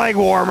Prance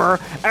Legwarmer,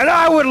 and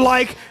I would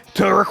like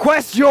to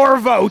request your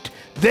vote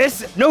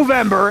this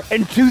November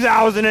in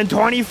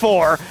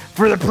 2024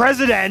 for the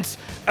president's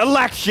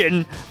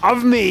election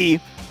of me.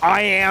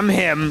 I am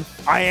him.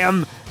 I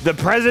am the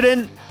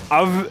president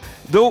of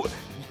the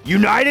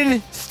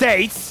United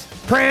States.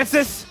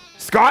 Francis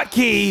Scott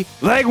Key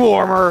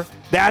Legwarmer.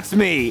 That's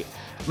me.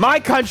 My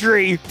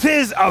country,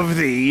 'tis of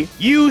thee.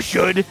 You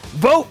should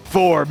vote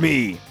for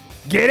me.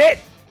 Get it?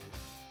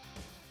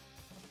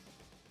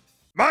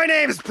 My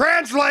name's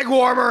Prance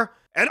Legwarmer,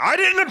 and I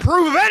didn't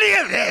approve of any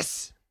of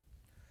this.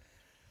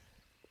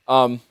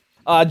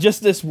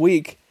 Just this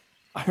week,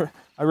 I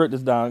wrote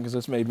this down because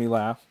this made me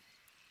laugh.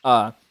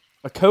 A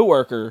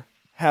coworker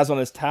has on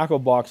his tackle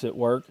box at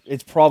work.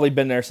 It's probably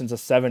been there since the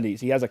 70s.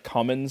 He has a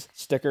Cummins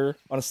sticker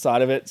on the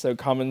side of it. So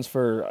Cummins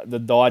for the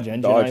Dodge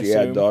engine, I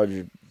assume.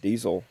 Dodge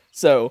diesel.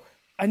 So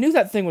I knew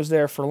that thing was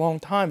there for a long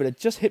time, but it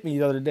just hit me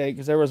the other day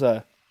because there was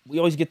we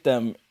always get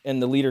them in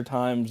the Leader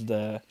Times,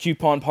 the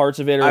coupon parts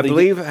of it. Or I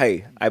believe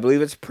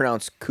it's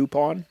pronounced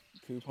coupon.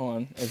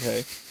 Coupon,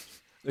 okay.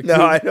 No,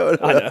 I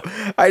know.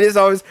 I just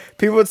always,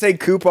 people would say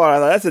coupon. I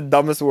thought that's the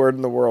dumbest word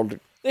in the world.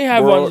 They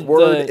have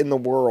word in the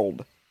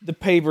world. The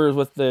papers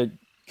with the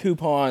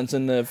coupons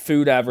and the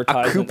food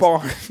advertisements. A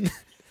coupon.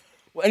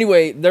 Well,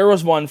 anyway, there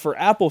was one for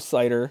apple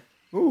cider.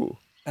 Ooh.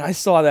 And I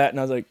saw that and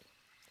I was like,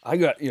 I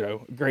got, a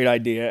great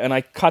idea. And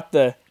I cut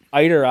the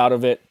cider out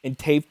of it and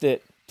taped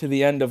it to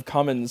the end of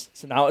Cummins.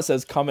 So now it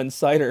says Cummins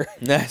cider.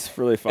 That's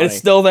really funny. It's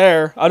still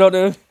there. I don't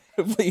know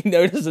if he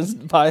notices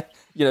by,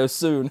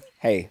 soon.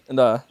 Hey, And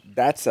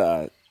that's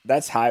high.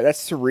 That's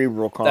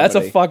cerebral comedy. that's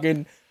a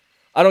fucking,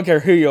 I don't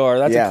care who you are.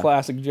 That's a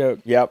classic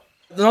joke. Yep.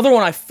 Another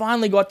one I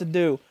finally got to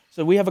do.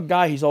 So we have a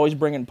guy, he's always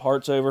bringing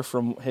parts over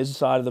from his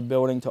side of the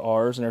building to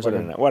ours. And there's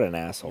What an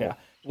asshole. yeah.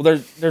 Well,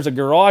 there's a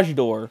garage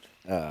door.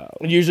 Oh.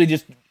 And usually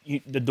just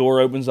the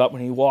door opens up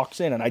when he walks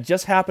in. And I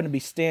just happened to be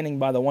standing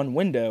by the one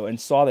window and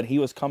saw that he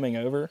was coming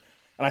over.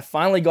 And I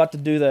finally got to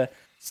do the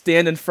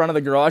stand in front of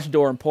the garage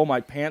door and pull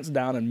my pants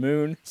down and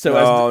moon. So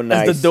as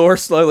nice. the door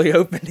slowly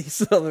opened, he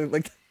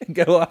slowly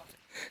go up.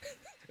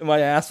 And my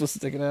ass was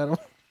sticking at him.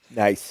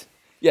 Nice.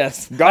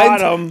 Yes. Got I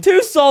had him.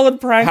 2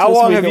 solid pranks How this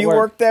long week have at you work.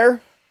 worked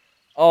there?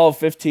 Oh,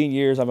 15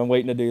 years. I've been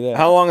waiting to do that.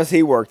 How long has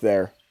he worked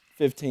there?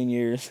 15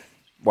 years.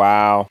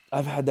 Wow.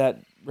 I've had that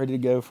ready to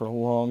go for a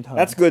long time.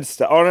 That's good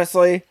stuff.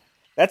 Honestly,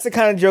 That's the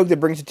kind of joke that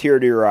brings a tear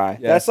to your eye.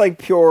 Yeah. That's like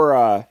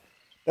pure.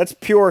 That's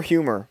pure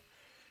humor.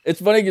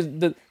 It's funny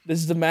because this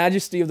is the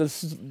majesty of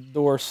the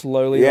door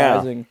slowly Yeah.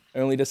 rising,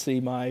 only to see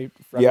my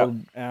freckled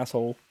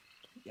asshole.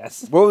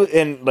 Yes. Well,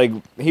 and like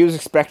he was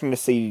expecting to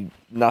see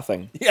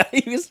nothing. Yeah,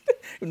 he was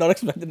not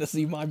expecting to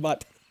see my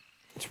butt.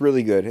 It's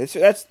really good.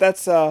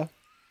 That's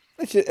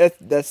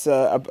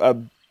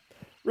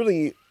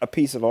really a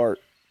piece of art.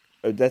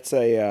 That's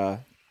a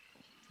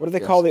what do they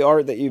call the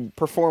art that you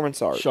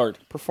performance art?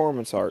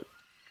 Performance art.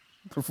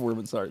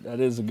 Performance art. That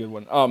is a good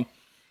one.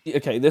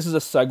 Okay, this is a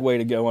segue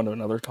to go on to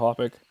another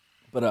topic,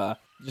 but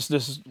just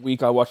this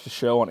week I watched a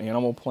show on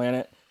Animal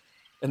Planet,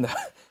 and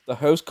the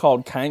host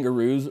called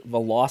kangaroos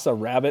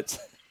Velociraptors,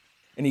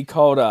 and he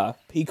called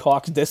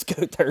peacocks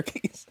disco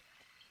turkeys,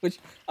 which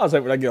I was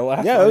hoping I'd get a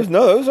laugh. Yeah,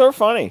 those are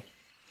funny.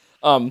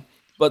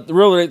 But the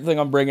real thing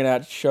I'm bringing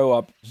that show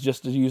up is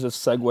just to use a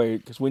segue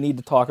because we need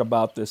to talk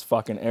about this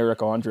fucking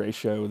Eric Andre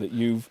show that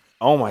you've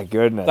oh my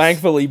goodness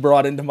thankfully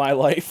brought into my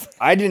life.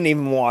 I didn't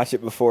even watch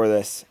it before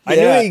this. I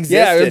knew it existed.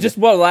 Yeah, it was just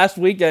last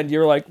weekend you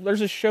were like,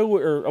 there's a show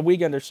or a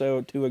weekend or so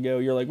or two ago.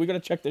 You're like, we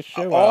gotta check this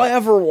show out. All I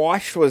ever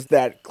watched was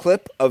that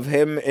clip of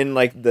him in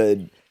like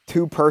the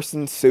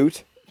 2-person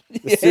suit.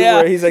 The suit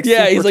where he's like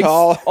super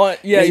tall.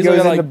 He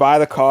goes in to buy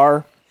the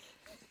car.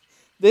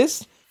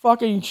 This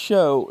fucking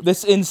show,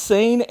 this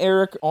insane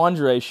Eric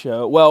Andre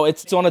show. Well,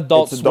 it's on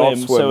Adult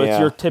Swim, so it's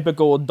your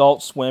typical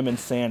Adult Swim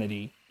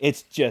insanity.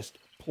 It's just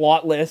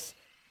plotless,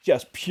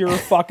 just pure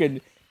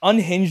fucking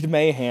unhinged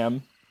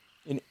mayhem,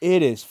 and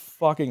it is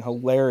fucking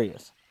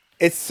hilarious.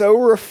 It's so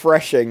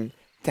refreshing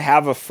to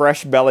have a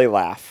fresh belly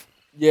laugh.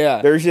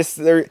 Yeah.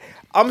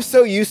 I'm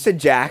so used to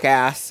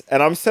Jackass,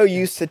 and I'm so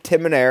used to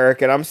Tim and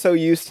Eric, and I'm so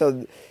used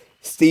to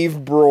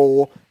Steve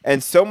Brule,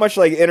 and so much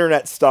like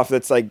internet stuff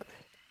that's like,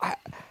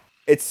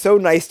 it's so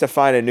nice to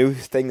find a new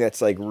thing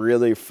that's like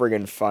really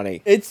friggin'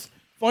 funny. It's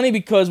funny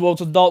because, well,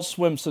 it's Adult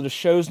Swim, so the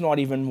show's not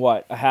even,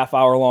 a half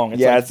hour long.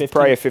 It's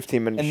probably a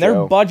 15-minute show. And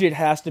their budget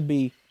has to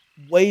be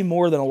way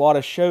more than a lot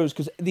of shows,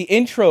 because the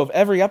intro of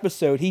every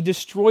episode, he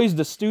destroys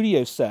the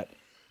studio set.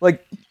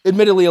 Like,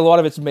 admittedly, a lot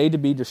of it's made to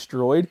be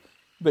destroyed,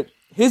 but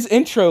his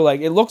intro,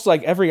 it looks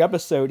like every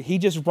episode, he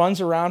just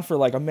runs around for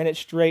a minute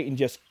straight and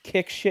just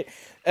kicks shit.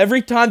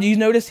 Every time, do you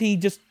notice he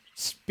just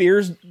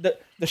spears,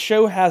 the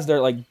show has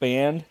their,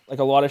 band, like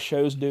a lot of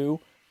shows do,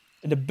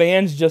 and the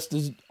band's just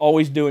is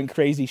always doing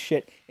crazy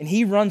shit, and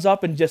he runs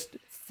up and just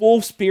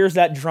full spears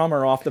that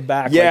drummer off the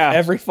back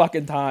every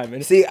fucking time.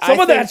 And some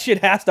of that shit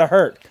has to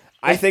hurt.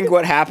 I think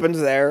what happens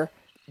there,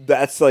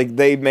 that's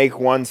they make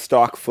one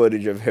stock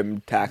footage of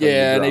him tackling the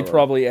drummer. Yeah, and they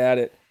probably add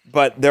it.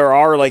 But there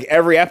are,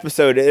 every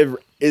episode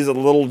is a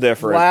little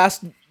different.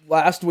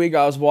 Last week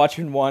I was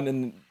watching one,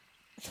 and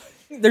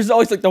there's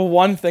always, the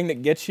one thing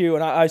that gets you,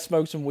 and I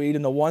smoked some weed,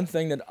 and the one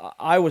thing that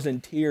I was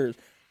in tears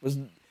was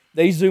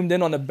they zoomed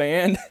in on the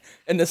band,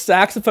 and the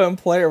saxophone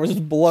player was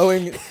just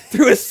blowing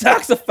through his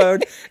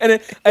saxophone, and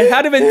it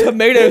had to been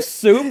tomato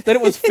soup that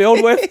it was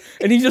filled with,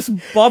 and he's just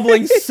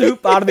bubbling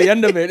soup out of the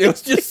end of it. It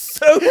was just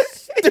so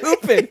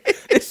stupid.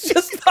 It's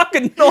just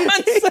fucking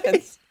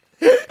nonsense.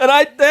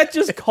 And that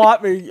just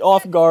caught me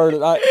off guard.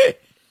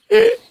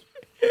 And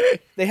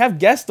they have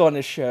guests on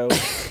this show,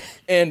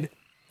 and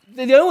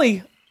they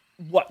only,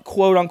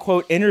 quote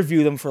unquote,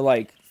 interview them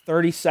for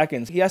 30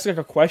 seconds. He asks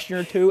a question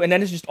or two, and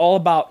then it's just all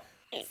about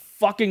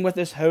fucking with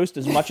this host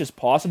as much as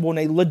possible, and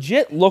they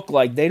legit look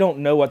like they don't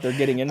know what they're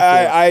getting into.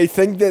 I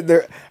think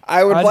that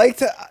I would like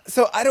to.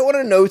 So I don't want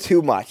to know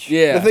too much.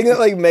 Yeah. The thing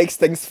that makes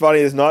things funny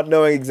is not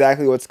knowing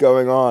exactly what's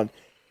going on.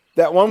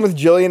 That one with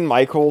Jillian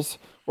Michaels,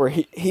 where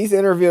he's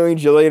interviewing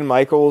Jillian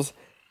Michaels,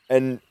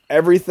 and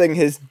everything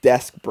his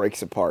desk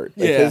breaks apart.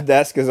 His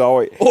desk is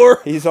always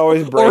he's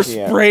always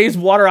breaking or sprays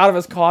water out of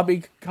his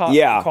coffee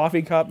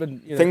cup,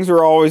 and things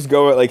are always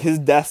going his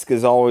desk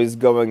is always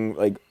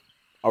going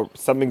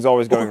something's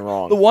always going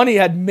wrong. The one he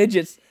had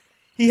midgets.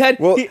 That's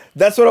what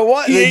it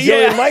was. The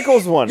Jillian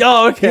Michaels one.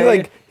 Oh,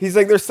 okay. He's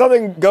like, there's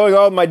something going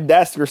on with my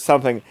desk or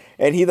something,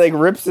 and he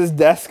rips his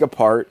desk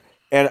apart,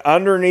 and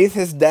underneath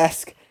his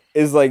desk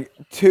is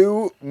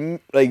two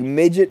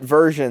midget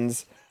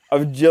versions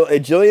of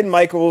Jillian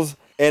Michaels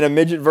and a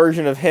midget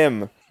version of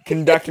him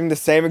conducting the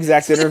same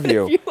exact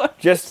interview,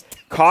 just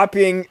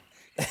copying,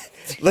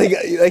 like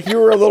you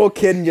were a little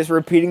kid and just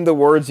repeating the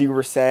words you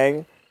were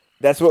saying.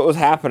 That's what was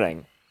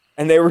happening.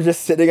 And they were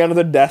just sitting under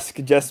the desk,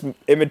 just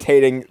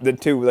imitating the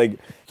two,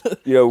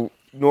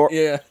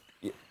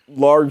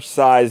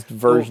 large-sized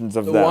versions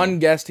of them. The one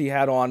guest he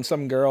had on,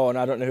 some girl, and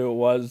I don't know who it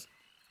was,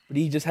 but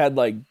he just had,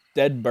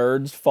 dead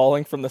birds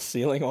falling from the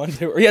ceiling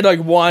onto her. He had,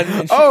 one.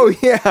 And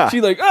she,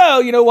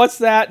 what's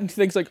that? And she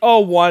thinks,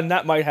 one,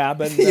 that might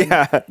happen.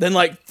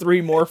 Then,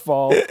 3 more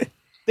fall.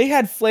 They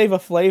had Flava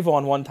Flav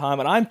on one time,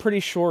 and I'm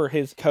pretty sure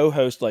his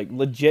co-host,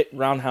 legit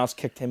roundhouse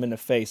kicked him in the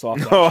face off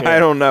that chair. I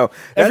don't know.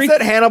 That's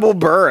that Hannibal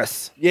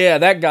Buress. Yeah,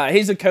 that guy.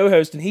 He's a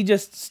co-host, and he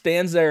just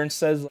stands there and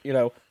says,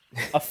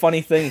 a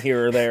funny thing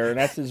here or there, and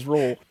that's his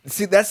rule.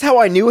 See, that's how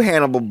I knew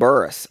Hannibal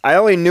Buress. I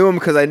only knew him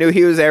because I knew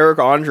he was Eric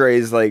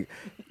Andre's,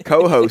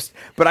 co-host,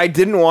 but I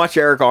didn't watch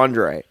Eric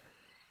Andre.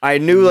 I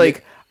knew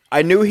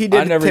he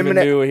did I never Tim even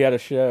and knew he had a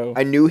show.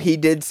 I knew he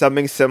did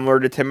something similar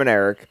to Tim and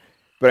Eric,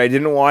 but I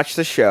didn't watch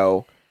the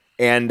show.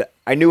 And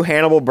I knew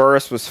Hannibal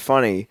Buress was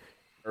funny.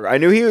 I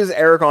knew he was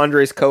Eric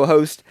Andre's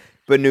co-host,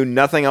 but knew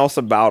nothing else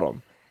about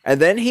him. And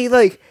then he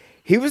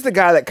was the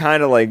guy that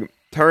kind of like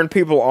turned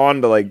people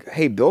on to like,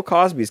 hey, Bill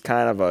Cosby's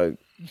kind of a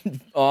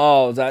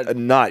Oh, that a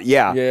nut.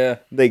 Yeah. yeah.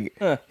 Like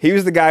Huh. he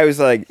was the guy who's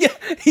like, Yeah,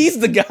 he's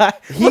the guy.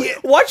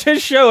 Watch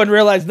his show and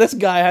realize this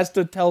guy has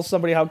to tell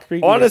somebody how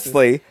creepy.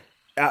 honestly,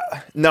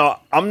 no,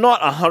 I'm not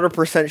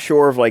 100%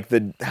 sure of like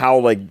how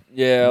like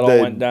Yeah, it all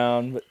the went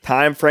down. But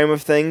time frame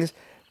of things.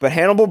 But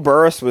Hannibal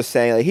Buress was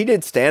saying like he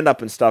did stand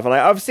up and stuff, and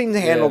I've seen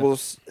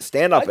Hannibal's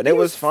stand up, and it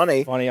was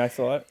funny. funny, I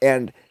thought.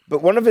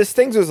 But one of his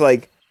things was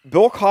like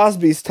Bill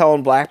Cosby's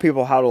telling black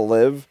people how to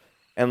live,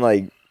 and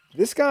like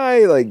this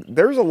guy, like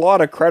there's a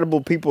lot of credible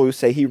people who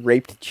say he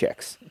raped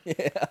chicks.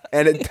 Yeah.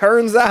 And it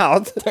turns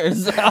out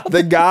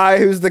the guy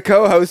who's the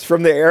co-host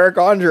from the Eric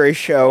Andre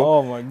show,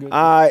 Oh my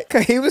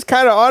goodness. he was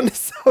kind of onto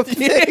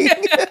something.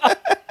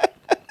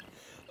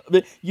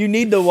 But you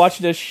need to watch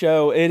this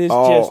show. It is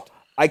Oh,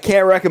 I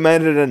can't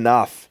recommend it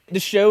enough. the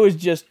show is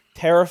just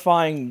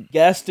terrifying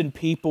guests and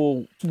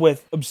people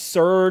with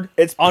absurd,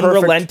 It's perfect.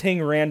 unrelenting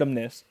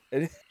randomness.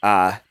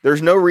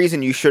 There's no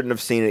reason you shouldn't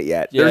have seen it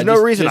yet. Yeah, There's no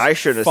just- reason just I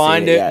shouldn't have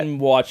find seen it it yet. and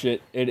watch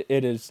it. It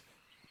is.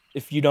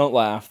 If you don't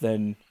laugh,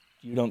 then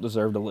you don't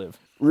deserve to live.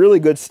 Really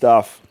good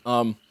stuff.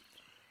 I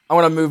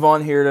want to move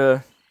on here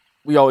to.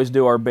 We always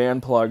do our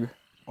band plug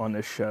on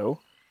this show.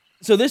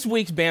 So this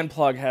week's band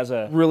plug has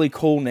a really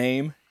cool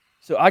name.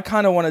 So I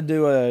kind of want to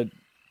do a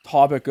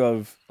topic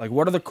of like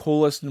what are the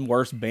coolest and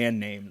worst band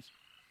names?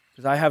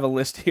 Because I have a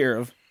list here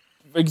of,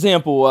 for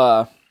example,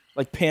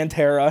 like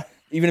Pantera.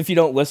 Even if you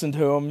don't listen to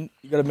them,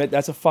 you gotta admit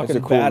that's a fucking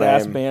That's a cool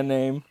badass name. band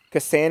name.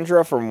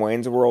 Cassandra from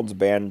Wayne's World's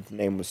band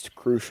name was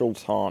Crucial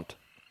Taunt.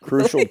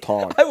 Crucial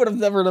Taunt. I would have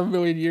never in a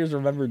million years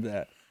remembered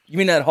that. You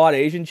mean that hot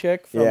Asian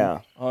chick? From, Yeah.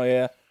 Oh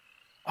yeah.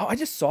 Oh, I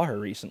just saw her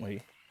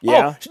recently.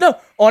 Yeah? Oh, no,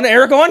 on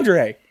Eric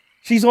Andre.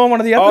 She's on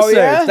one of the episodes.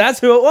 yeah? That's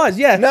who it was.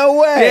 Yeah. No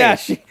way. Yeah,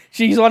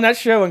 she's on that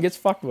show and gets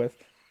fucked with.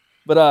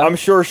 But I'm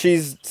sure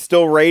she's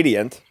still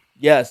radiant.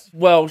 yes.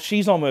 Well,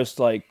 she's almost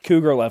like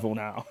cougar level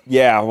now.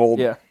 Yeah, well,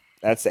 Yeah.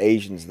 that's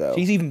Asians, though.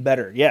 She's even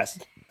better. Yes.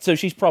 So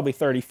she's probably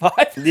 35.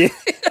 Yeah.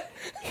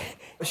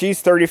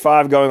 She's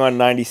 35 going on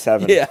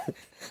 97. Yeah.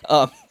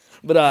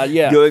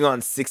 Yeah. Going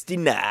on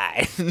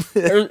 69.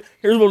 Here's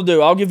what we'll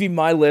do. I'll give you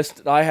my list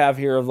that I have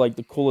here of like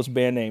the coolest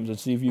band names and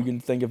see if you can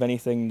think of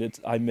anything that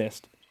I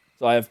missed.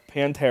 So I have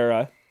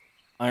Pantera,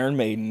 Iron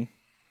Maiden,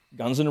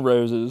 Guns N'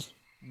 Roses,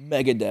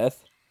 Megadeth.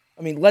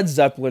 I mean, Led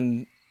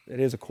Zeppelin, it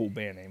is a cool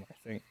band name, I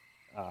think.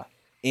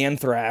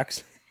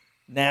 Anthrax,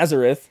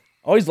 Nazareth.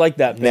 I always like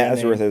that band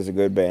Nazareth name. is a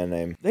good band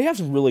name. They have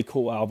some really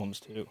cool albums,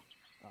 too.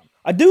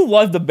 I do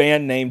love the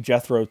band name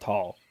Jethro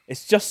Tull.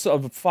 It's just a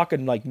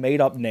fucking, like,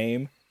 made-up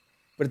name.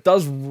 But it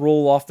does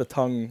roll off the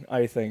tongue,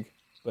 I think.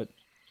 But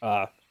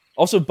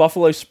also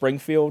Buffalo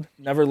Springfield.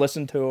 Never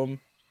listened to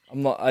him.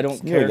 I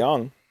don't You're care.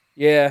 young.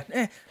 Yeah,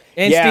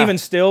 and Yeah. Steven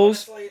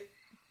Stills.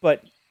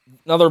 But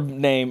another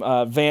name,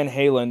 Van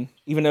Halen.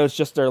 Even though it's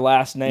just their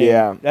last name,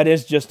 Yeah. that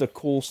is just a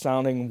cool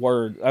sounding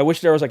word. I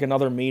wish there was like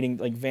another meaning.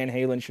 Like Van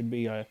Halen should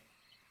be a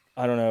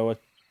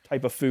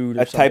type of food.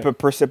 Or A type of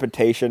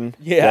precipitation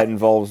Yeah. that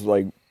involves,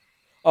 like,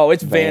 Oh,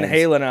 it's Van Vans.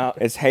 Halen out.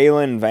 it's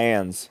Halen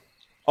Vans.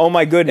 Oh,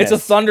 my goodness.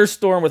 It's a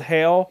thunderstorm with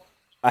hail.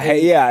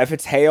 Yeah, if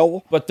it's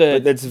hail, But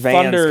it's Vans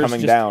thunder is coming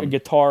just down. a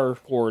guitar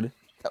chord.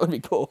 That would be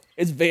cool.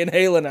 It's Van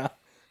Halen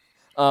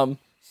now.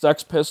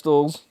 Sex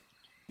Pistols,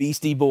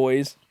 Beastie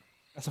Boys.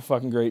 That's a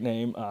fucking great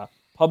name.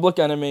 Public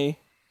Enemy,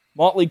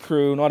 Motley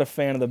Crue. Not a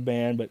fan of the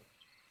band, but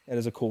that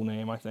is a cool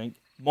name, I think.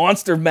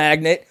 Monster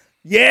Magnet.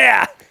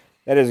 Yeah.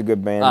 That is a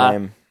good band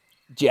name.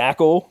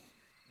 Jackal,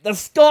 the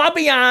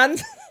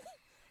Scorpions,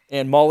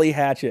 and Molly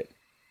Hatchet.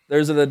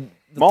 There's the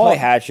Molly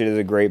top- Hatchet is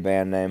a great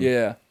band name.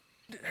 Yeah.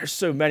 There's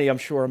so many. I'm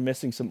sure I'm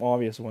missing some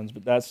obvious ones,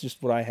 but that's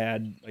just what I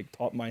had, like,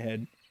 top of my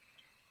head.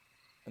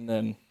 And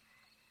then,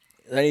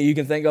 any you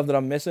can think of that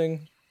I'm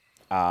missing?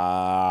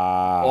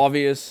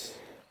 Obvious.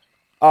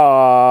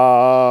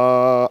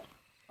 I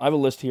have a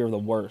list here of the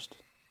worst.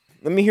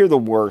 Let me hear the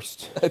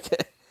worst. Okay.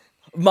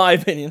 My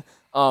opinion.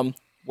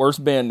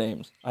 Worst band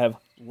names. I have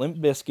Limp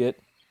Bizkit,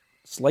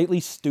 Slightly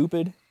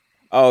Stupid,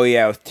 Oh,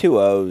 yeah, with 2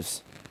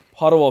 O's.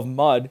 Puddle of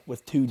Mud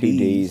with 2 2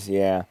 D's,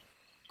 yeah.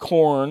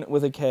 Korn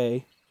with a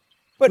K,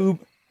 But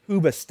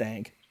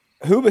Hoobastank.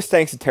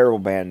 Hoobastank's a terrible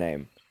band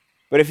name.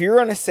 But if you're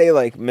going to say,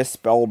 like,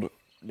 misspelled,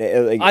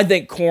 like, I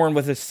think Korn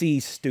with a C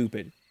is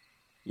stupid.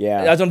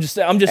 yeah. As I'm just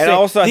And saying,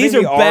 also, I these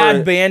think are the bad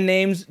R- band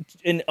names,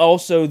 and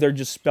also they're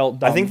just spelt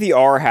dumb. I think the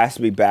R has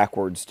to be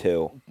backwards,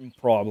 too.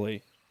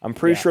 probably. I'm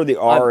pretty Yeah. sure the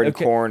R in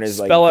Okay, corn is,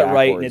 like, spell it backwards.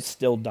 right, and it's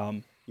still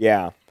dumb.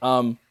 Yeah.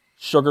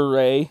 Sugar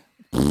Ray,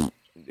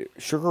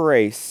 Sugar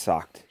Ray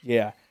sucked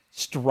yeah.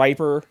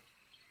 Striper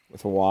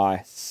with a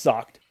Y.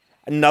 sucked.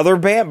 Another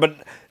band, but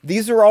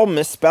these are all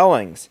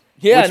misspellings.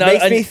 Yeah, which no,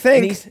 makes and- me and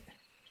think these-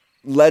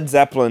 Led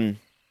Zeppelin.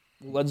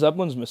 Led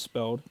Zeppelin's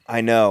misspelled.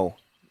 I know.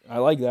 I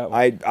like that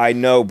one. I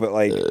know, but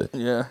like,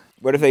 Yeah.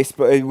 what if they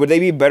would they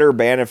be a better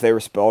band if they were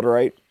spelled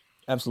right?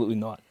 Absolutely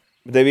not.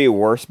 Would they be a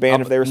worse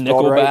band if they were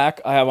spelled right?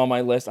 Nickelback, I have on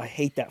my list. I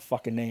hate that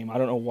fucking name. I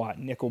don't know why.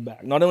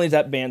 Nickelback. Not only does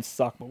that band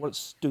suck, but what a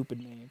stupid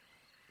name.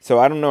 So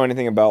I don't know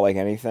anything about like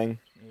anything,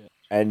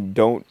 and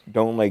don't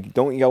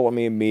yell at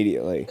me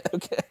immediately.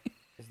 Okay.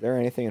 Is there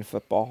anything in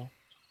football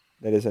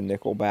that is a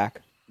Nickelback?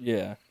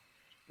 Yeah.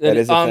 That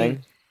is a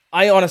thing?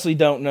 I honestly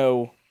don't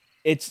know.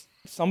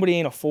 Somebody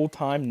ain't a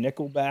full-time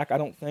Nickelback, I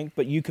don't think,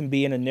 but you can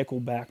be in a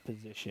Nickelback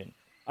position.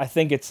 I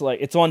think it's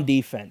on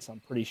defense, I'm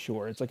pretty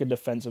sure. It's like a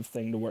defensive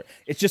thing to work.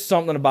 It's just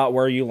something about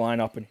where you line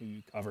up and who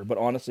you cover, but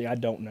honestly, I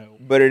don't know.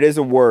 But it is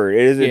a word.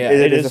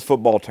 It is a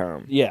football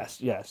term. Yes.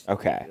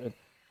 Okay.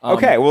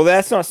 Okay, well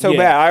that's not so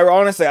bad.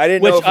 I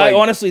didn't know if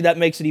honestly, that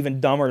makes it even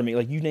dumber to me.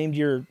 Like, you named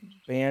your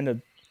band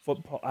a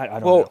football, I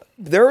don't know. Well,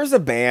 there was a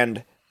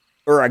band,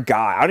 or a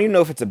guy, I don't even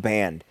know if it's a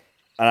band,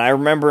 and I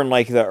remember in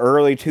like the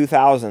early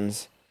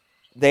 2000s,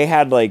 they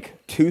had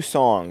like 2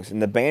 songs,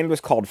 and the band was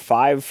called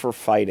Five for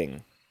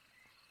Fighting.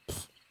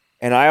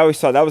 And I always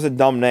thought that was a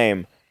dumb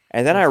name.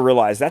 And then I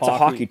realized that's a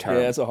hockey term.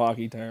 Yeah, it's a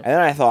hockey term. And then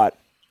I thought,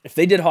 if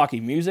they did hockey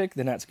music,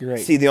 then that's great.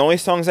 see, the only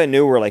songs I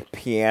knew were like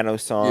piano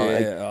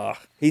songs. Yeah.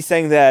 He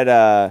sang that,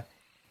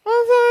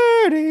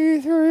 I'm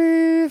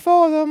 33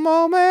 for the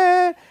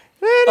moment.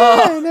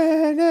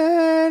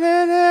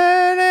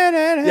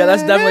 Yeah,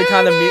 that's definitely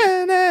kind of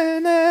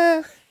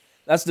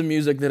that's the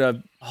music that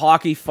a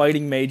hockey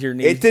fighting major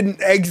needs. It didn't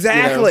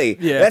exactly.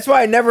 Yeah. That's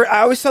why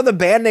I always thought the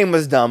band name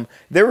was dumb.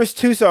 There was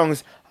 2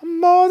 songs.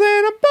 I'm more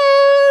than a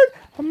bird.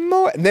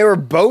 And they were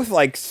both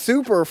like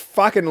super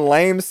fucking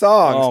lame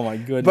songs. Oh my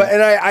goodness.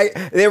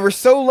 But they were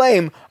so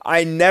lame.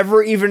 I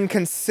never even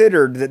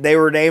considered that they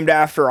were named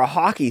after a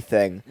hockey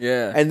thing.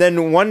 Yeah. And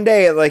then one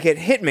day, it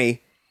hit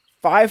me.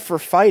 Five for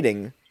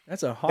Fighting.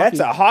 That's a hockey. That's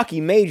a hockey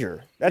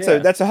major. That's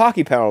Yeah. a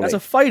hockey penalty. That's a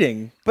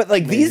fighting. But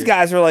these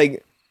guys are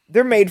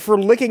they're made for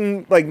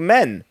licking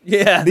men.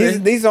 Yeah.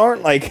 These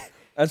aren't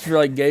That's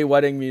for gay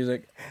wedding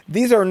music.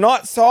 These are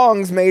not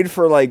songs made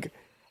for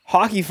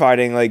hockey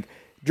fighting.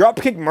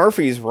 Dropkick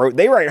Murphys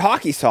they write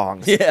hockey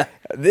songs. Yeah.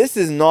 This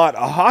is not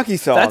a hockey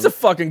song. That's a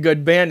fucking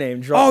good band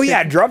name.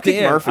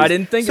 Dropkick Murphys. I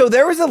didn't think so.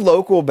 There was a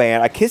local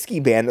band, a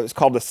Kiski band that was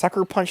called the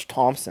Sucker Punch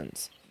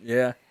Thompsons.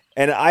 Yeah.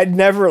 And I'd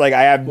never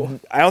I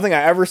don't think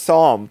I ever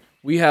saw them.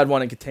 We had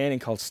one in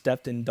Katanning called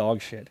Stepped in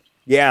Dog Shit.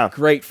 Yeah.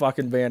 Great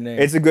fucking band name.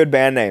 It's a good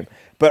band name.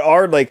 But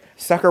our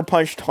Sucker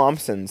Punch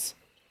Thompsons,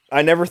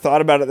 I never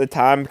thought about it at the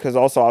time because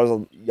also I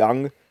was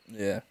young.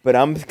 Yeah. But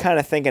I'm kind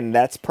of thinking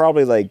that's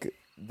probably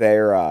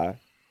their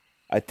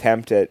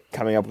attempt at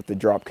coming up with the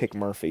Dropkick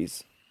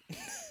Murphys.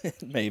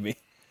 Maybe.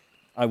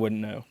 I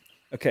wouldn't know.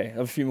 Okay, I have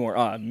a few more.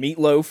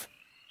 Meatloaf.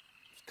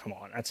 Come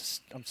on,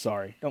 I'm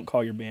sorry. Don't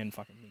call your band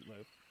fucking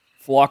Meatloaf.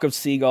 Flock of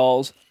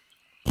Seagulls.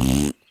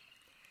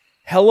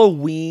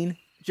 Halloween.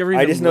 Did you ever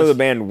even I just know the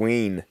band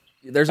Ween.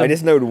 I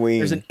just knowed Ween.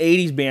 There's an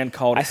 80s band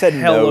called I said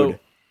Node.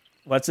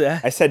 What's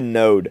that? I said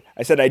Node.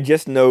 I said I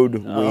just knowed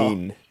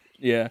Ween.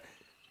 Yeah.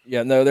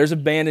 Yeah, no, there's a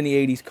band in the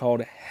 80s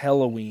called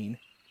Halloween,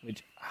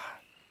 which...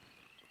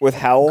 With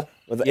Hell?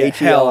 With yeah,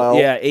 H-E-L-L?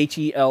 Yeah,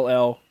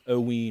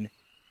 H-E-L-L-O-Ween.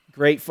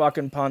 Great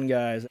fucking pun,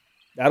 guys.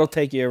 That'll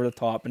take you over the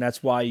top, and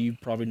that's why you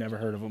probably never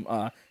heard of them.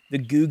 The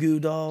Goo Goo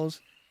Dolls.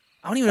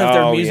 I don't even know if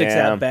their music's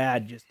that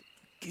bad. Just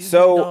Goo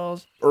Goo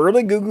Dolls.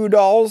 Early Goo Goo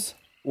Dolls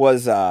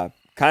was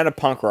kind of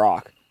punk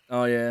rock.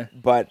 Oh, yeah.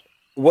 But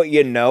what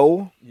you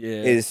know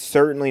is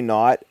certainly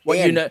not.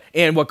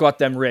 And what got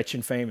them rich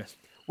and famous.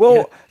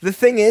 Well, the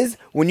thing is,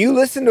 when you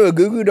listen to a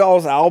Goo Goo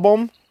Dolls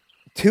album,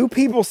 2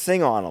 people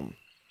sing on them.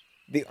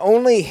 The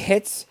only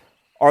hits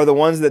are the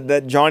ones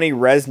that Johnny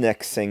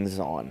Resnick sings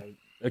on.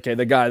 Okay,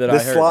 the guy that I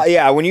heard.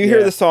 Yeah, when you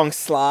hear the song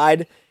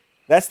Slide,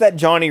 that's that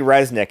Johnny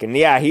Resnick. And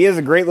yeah, he has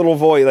a great little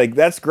voice.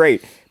 That's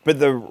great. But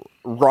the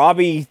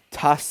Robbie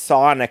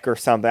Tassonic or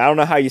something, I don't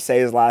know how you say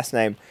his last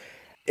name.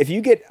 If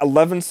you get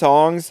 11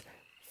 songs,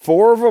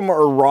 4 of them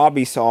are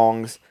Robbie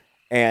songs,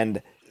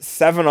 and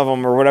 7 of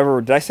them or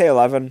whatever. Did I say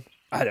 11?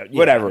 I don't. Yeah,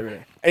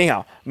 whatever.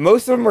 Anyhow,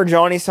 most of them are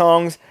Johnny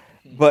songs,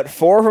 but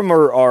 4 of them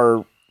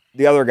are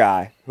the other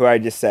guy who I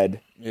just said.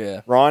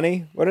 Yeah.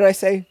 Ronnie? What did I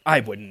say? I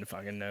wouldn't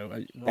fucking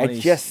know. I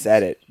just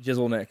said it.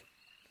 Jizzle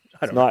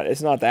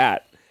It's not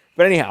that.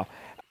 But anyhow,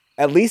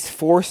 at least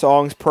 4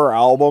 songs per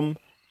album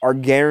are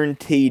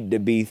guaranteed to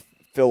be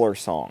filler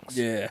songs.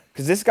 Yeah.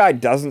 Because this guy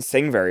doesn't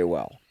sing very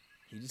well.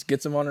 He just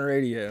gets them on the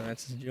radio.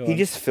 That's his job. He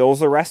just fills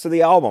the rest of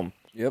the album.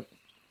 Yep.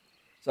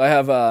 So I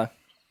have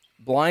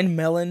Blind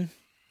Melon,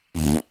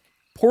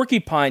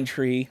 Porcupine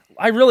Tree.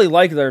 I really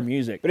like their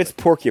music. But it's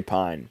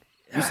Porcupine.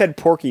 You said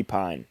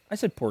Porcupine. I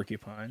said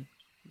Porcupine.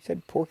 You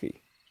said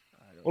Porky.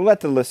 We'll let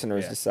the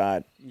listeners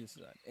decide.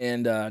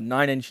 And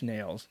 9 Inch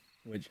Nails,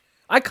 which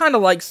I kind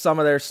of like some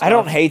of their stuff. I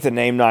don't hate the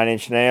name 9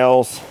 Inch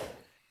Nails.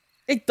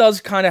 It does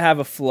kind of have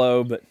a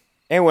flow, but...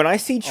 And when I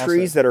see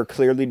trees that are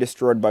clearly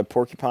destroyed by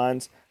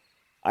porcupines,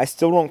 I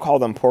still don't call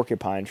them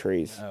porcupine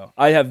trees. No,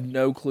 I have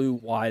no clue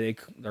why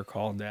they're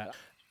called that.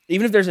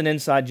 Even if there's an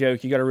inside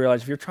joke, you got to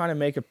realize if you're trying to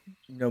make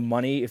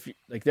money, if you,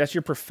 like that's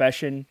your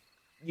profession,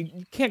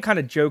 you can't kind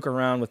of joke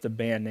around with the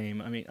band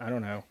name. I mean, I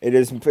don't know. It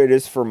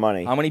is for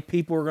money. How many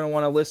people are going to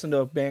want to listen to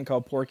a band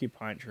called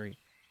Porcupine Tree?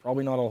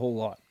 Probably not a whole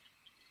lot.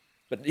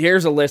 But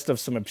here's a list of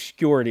some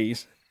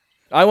obscurities.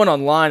 I went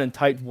online and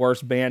typed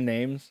worst band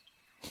names.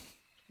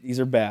 These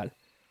are bad.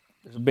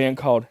 There's a band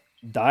called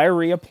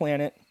Diarrhea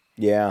Planet,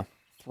 Yeah.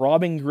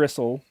 Throbbing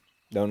Gristle,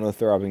 Don't know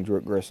Throbbing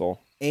Gristle.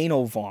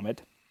 Anal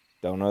Vomit,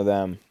 Don't know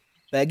them.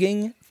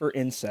 Begging for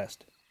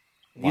Incest.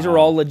 These Wow. are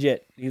all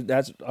legit.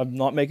 I'm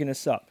not making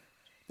this up.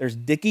 There's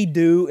Dickie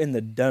Doo and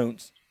the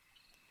Don'ts,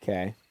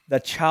 Okay. the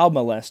Child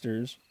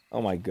Molesters.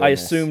 Oh my goodness. I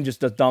assume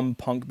just a dumb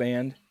punk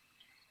band.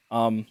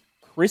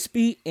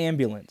 Crispy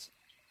Ambulance.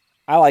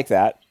 I like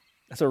that.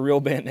 That's a real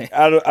band name.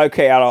 Out of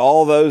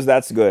all those,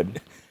 that's good.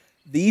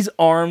 These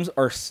Arms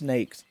Are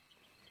Snakes.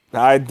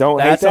 I don't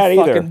That's hate that a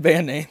either. fucking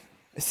band name.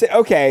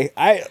 Okay,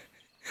 I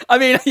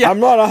mean, yeah. I'm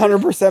not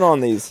 100% on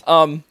these.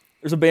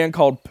 There's a band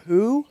called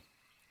Pooh.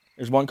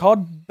 There's one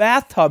called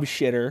Bathtub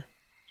Shitter,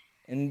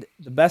 and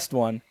the best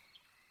one,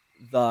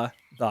 The.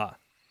 There's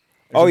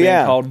Oh, a band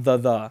yeah. called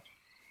The.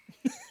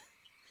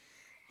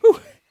 Whew.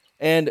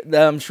 And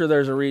I'm sure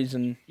there's a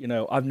reason.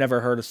 I've never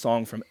heard a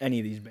song from any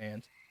of these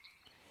bands.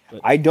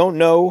 I don't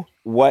know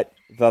what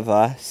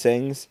the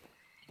sings,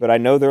 but I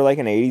know they're like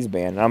an 80s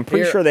band. And I'm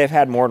pretty Here- sure they've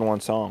had more than one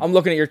song. I'm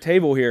looking at your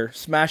table here.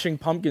 Smashing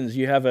Pumpkins.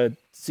 You have a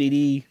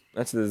CD.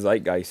 That's the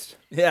Zeitgeist.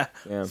 Yeah.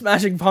 Yeah.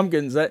 Smashing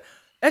Pumpkins. That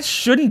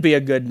shouldn't be a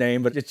good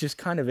name, but it just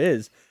kind of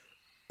is.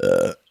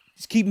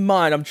 Just keep in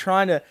mind,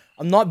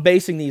 I'm not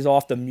basing these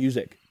off the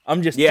music.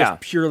 I'm just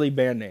purely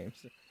band names.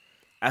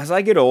 As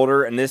I get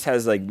older, and this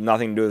has like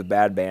nothing to do with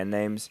bad band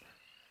names,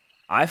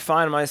 I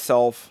find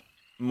myself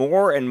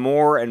more and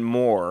more and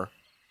more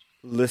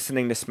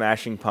listening to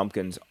Smashing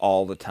Pumpkins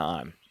all the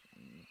time.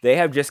 They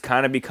have just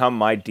kind of become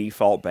my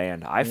default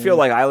band. I feel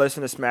like I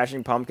listen to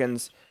Smashing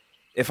Pumpkins.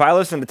 If I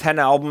listen to 10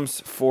 albums,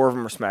 4 of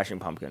them are Smashing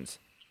Pumpkins.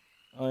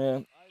 Oh yeah.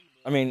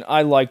 I mean,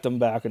 I liked them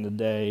back in the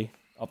day,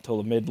 up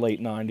till the late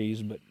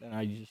 '90s, but then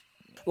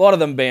a lot of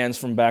them bands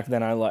from back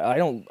then I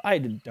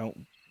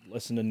don't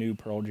listen to new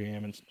Pearl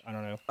Jam, and I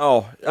don't know.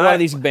 Oh, A lot of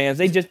these bands,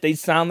 they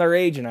sound their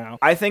age now.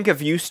 I think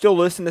if you still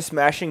listen to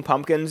Smashing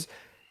Pumpkins,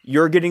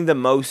 you're getting the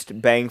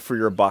most bang for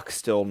your buck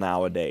still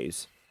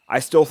nowadays. I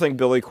still think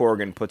Billy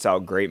Corgan puts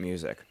out great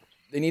music.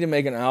 They need to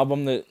make an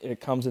album that it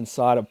comes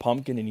inside a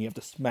pumpkin and you have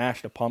to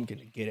smash the pumpkin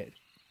to get it.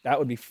 That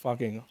would be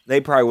fucking...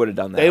 They probably would have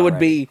done that. They would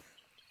already. be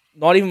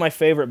not even my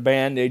favorite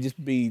band. They'd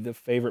just be the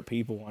favorite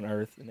people on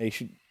earth. And they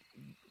should...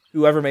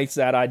 Whoever makes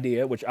that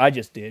idea, which I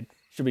just did,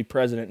 should be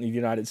president in the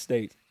United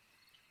States.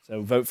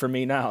 So vote for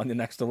me now in the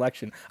next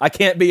election. I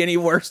can't be any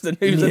worse than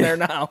who's in there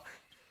now.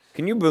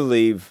 Can you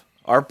believe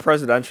our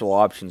presidential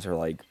options are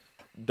like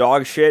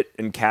dog shit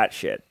and cat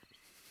shit?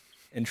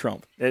 And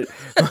Trump.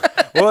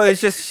 Well,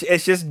 it's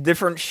just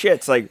different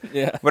shits. Like,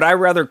 Yeah. would I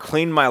rather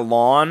clean my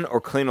lawn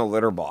or clean a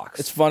litter box?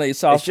 It's funny. It's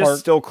South just Park...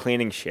 still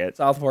cleaning shit.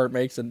 South Park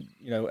makes an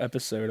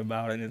episode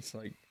about it, and it's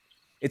like,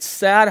 it's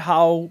sad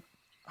how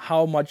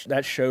much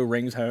that show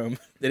rings home.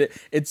 That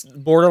it's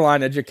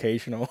borderline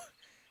educational.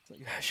 It's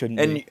like, I shouldn't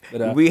And be.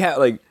 But, we have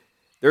like,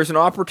 there's an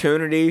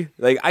opportunity.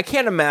 Like, I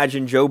can't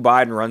imagine Joe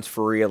Biden runs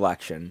for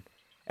re-election,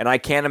 and I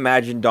can't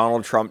imagine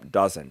Donald Trump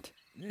doesn't.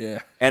 yeah,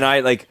 And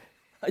I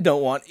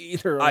don't want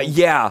either. Of them.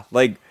 yeah,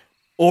 like,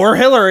 Or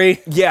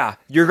Hillary. yeah,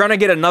 you're gonna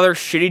get another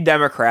shitty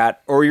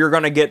Democrat, or you're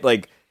gonna get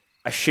like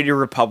a shitty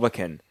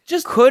Republican.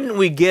 Just Couldn't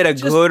we get a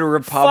good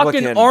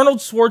Republican? Fucking Arnold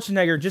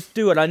Schwarzenegger, just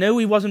do it. I know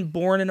he wasn't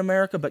born in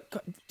America, but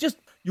just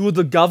you were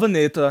the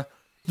governor to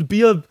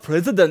be a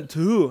president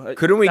too.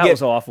 Couldn't we that get-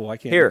 was awful. I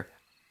can't. Here,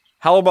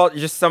 how about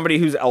just somebody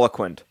who's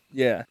eloquent?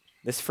 Yeah.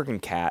 This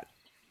freaking cat.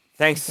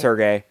 Thanks,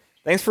 Sergey.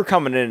 Thanks for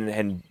coming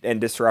in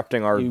and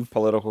disrupting our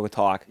political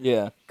talk.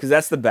 Yeah. Because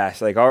that's the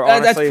best. Like, That's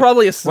honestly,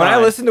 probably a when I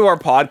sign. listen to our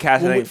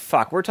podcast, I we- think,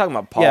 fuck, we're talking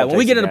about politics. Yeah, when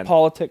we get into again.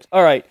 politics.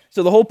 All right.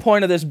 So the whole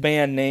point of this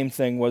band name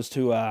thing was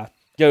to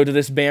go to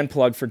this band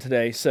plug for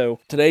today. So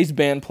today's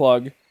band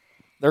plug,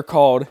 they're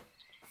called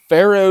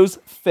Pharaoh's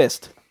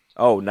Fist.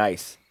 Oh,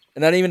 nice.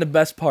 And that ain't even the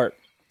best part.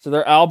 So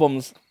their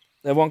albums,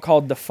 they have one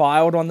called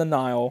Defiled on the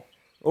Nile.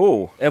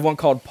 Oh, They have one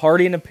called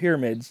Party in the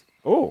Pyramids.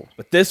 oh.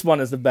 But this one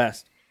is the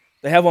best.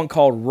 They have one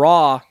called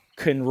Ra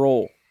Can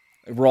Roll.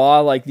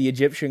 Ra, like the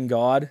Egyptian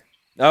god.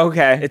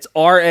 Okay. It's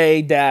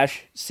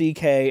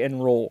RA-CK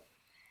and roll.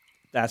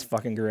 That's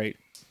fucking great.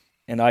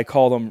 And I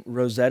call them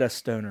Rosetta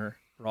Stoner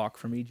rock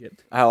from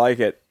Egypt. I like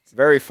it.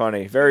 Very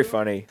funny. Very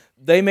funny.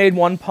 They made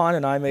one pun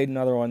and I made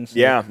another one. So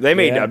Yeah, they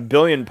made yeah. a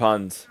billion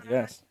puns.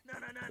 Yes.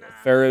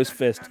 Pharaoh's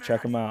Fist.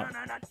 Check them out.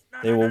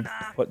 They will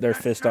put their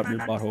fist up your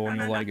butthole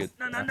and you'll like it.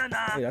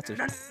 Yeah. Hey, that's it.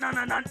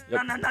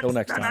 Yep. Till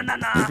next time.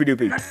 Doopy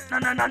doopy.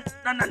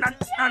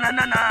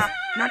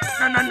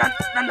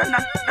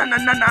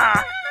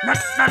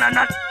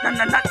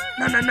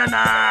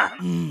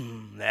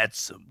 That's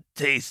some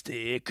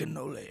tasty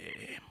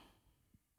cannoli.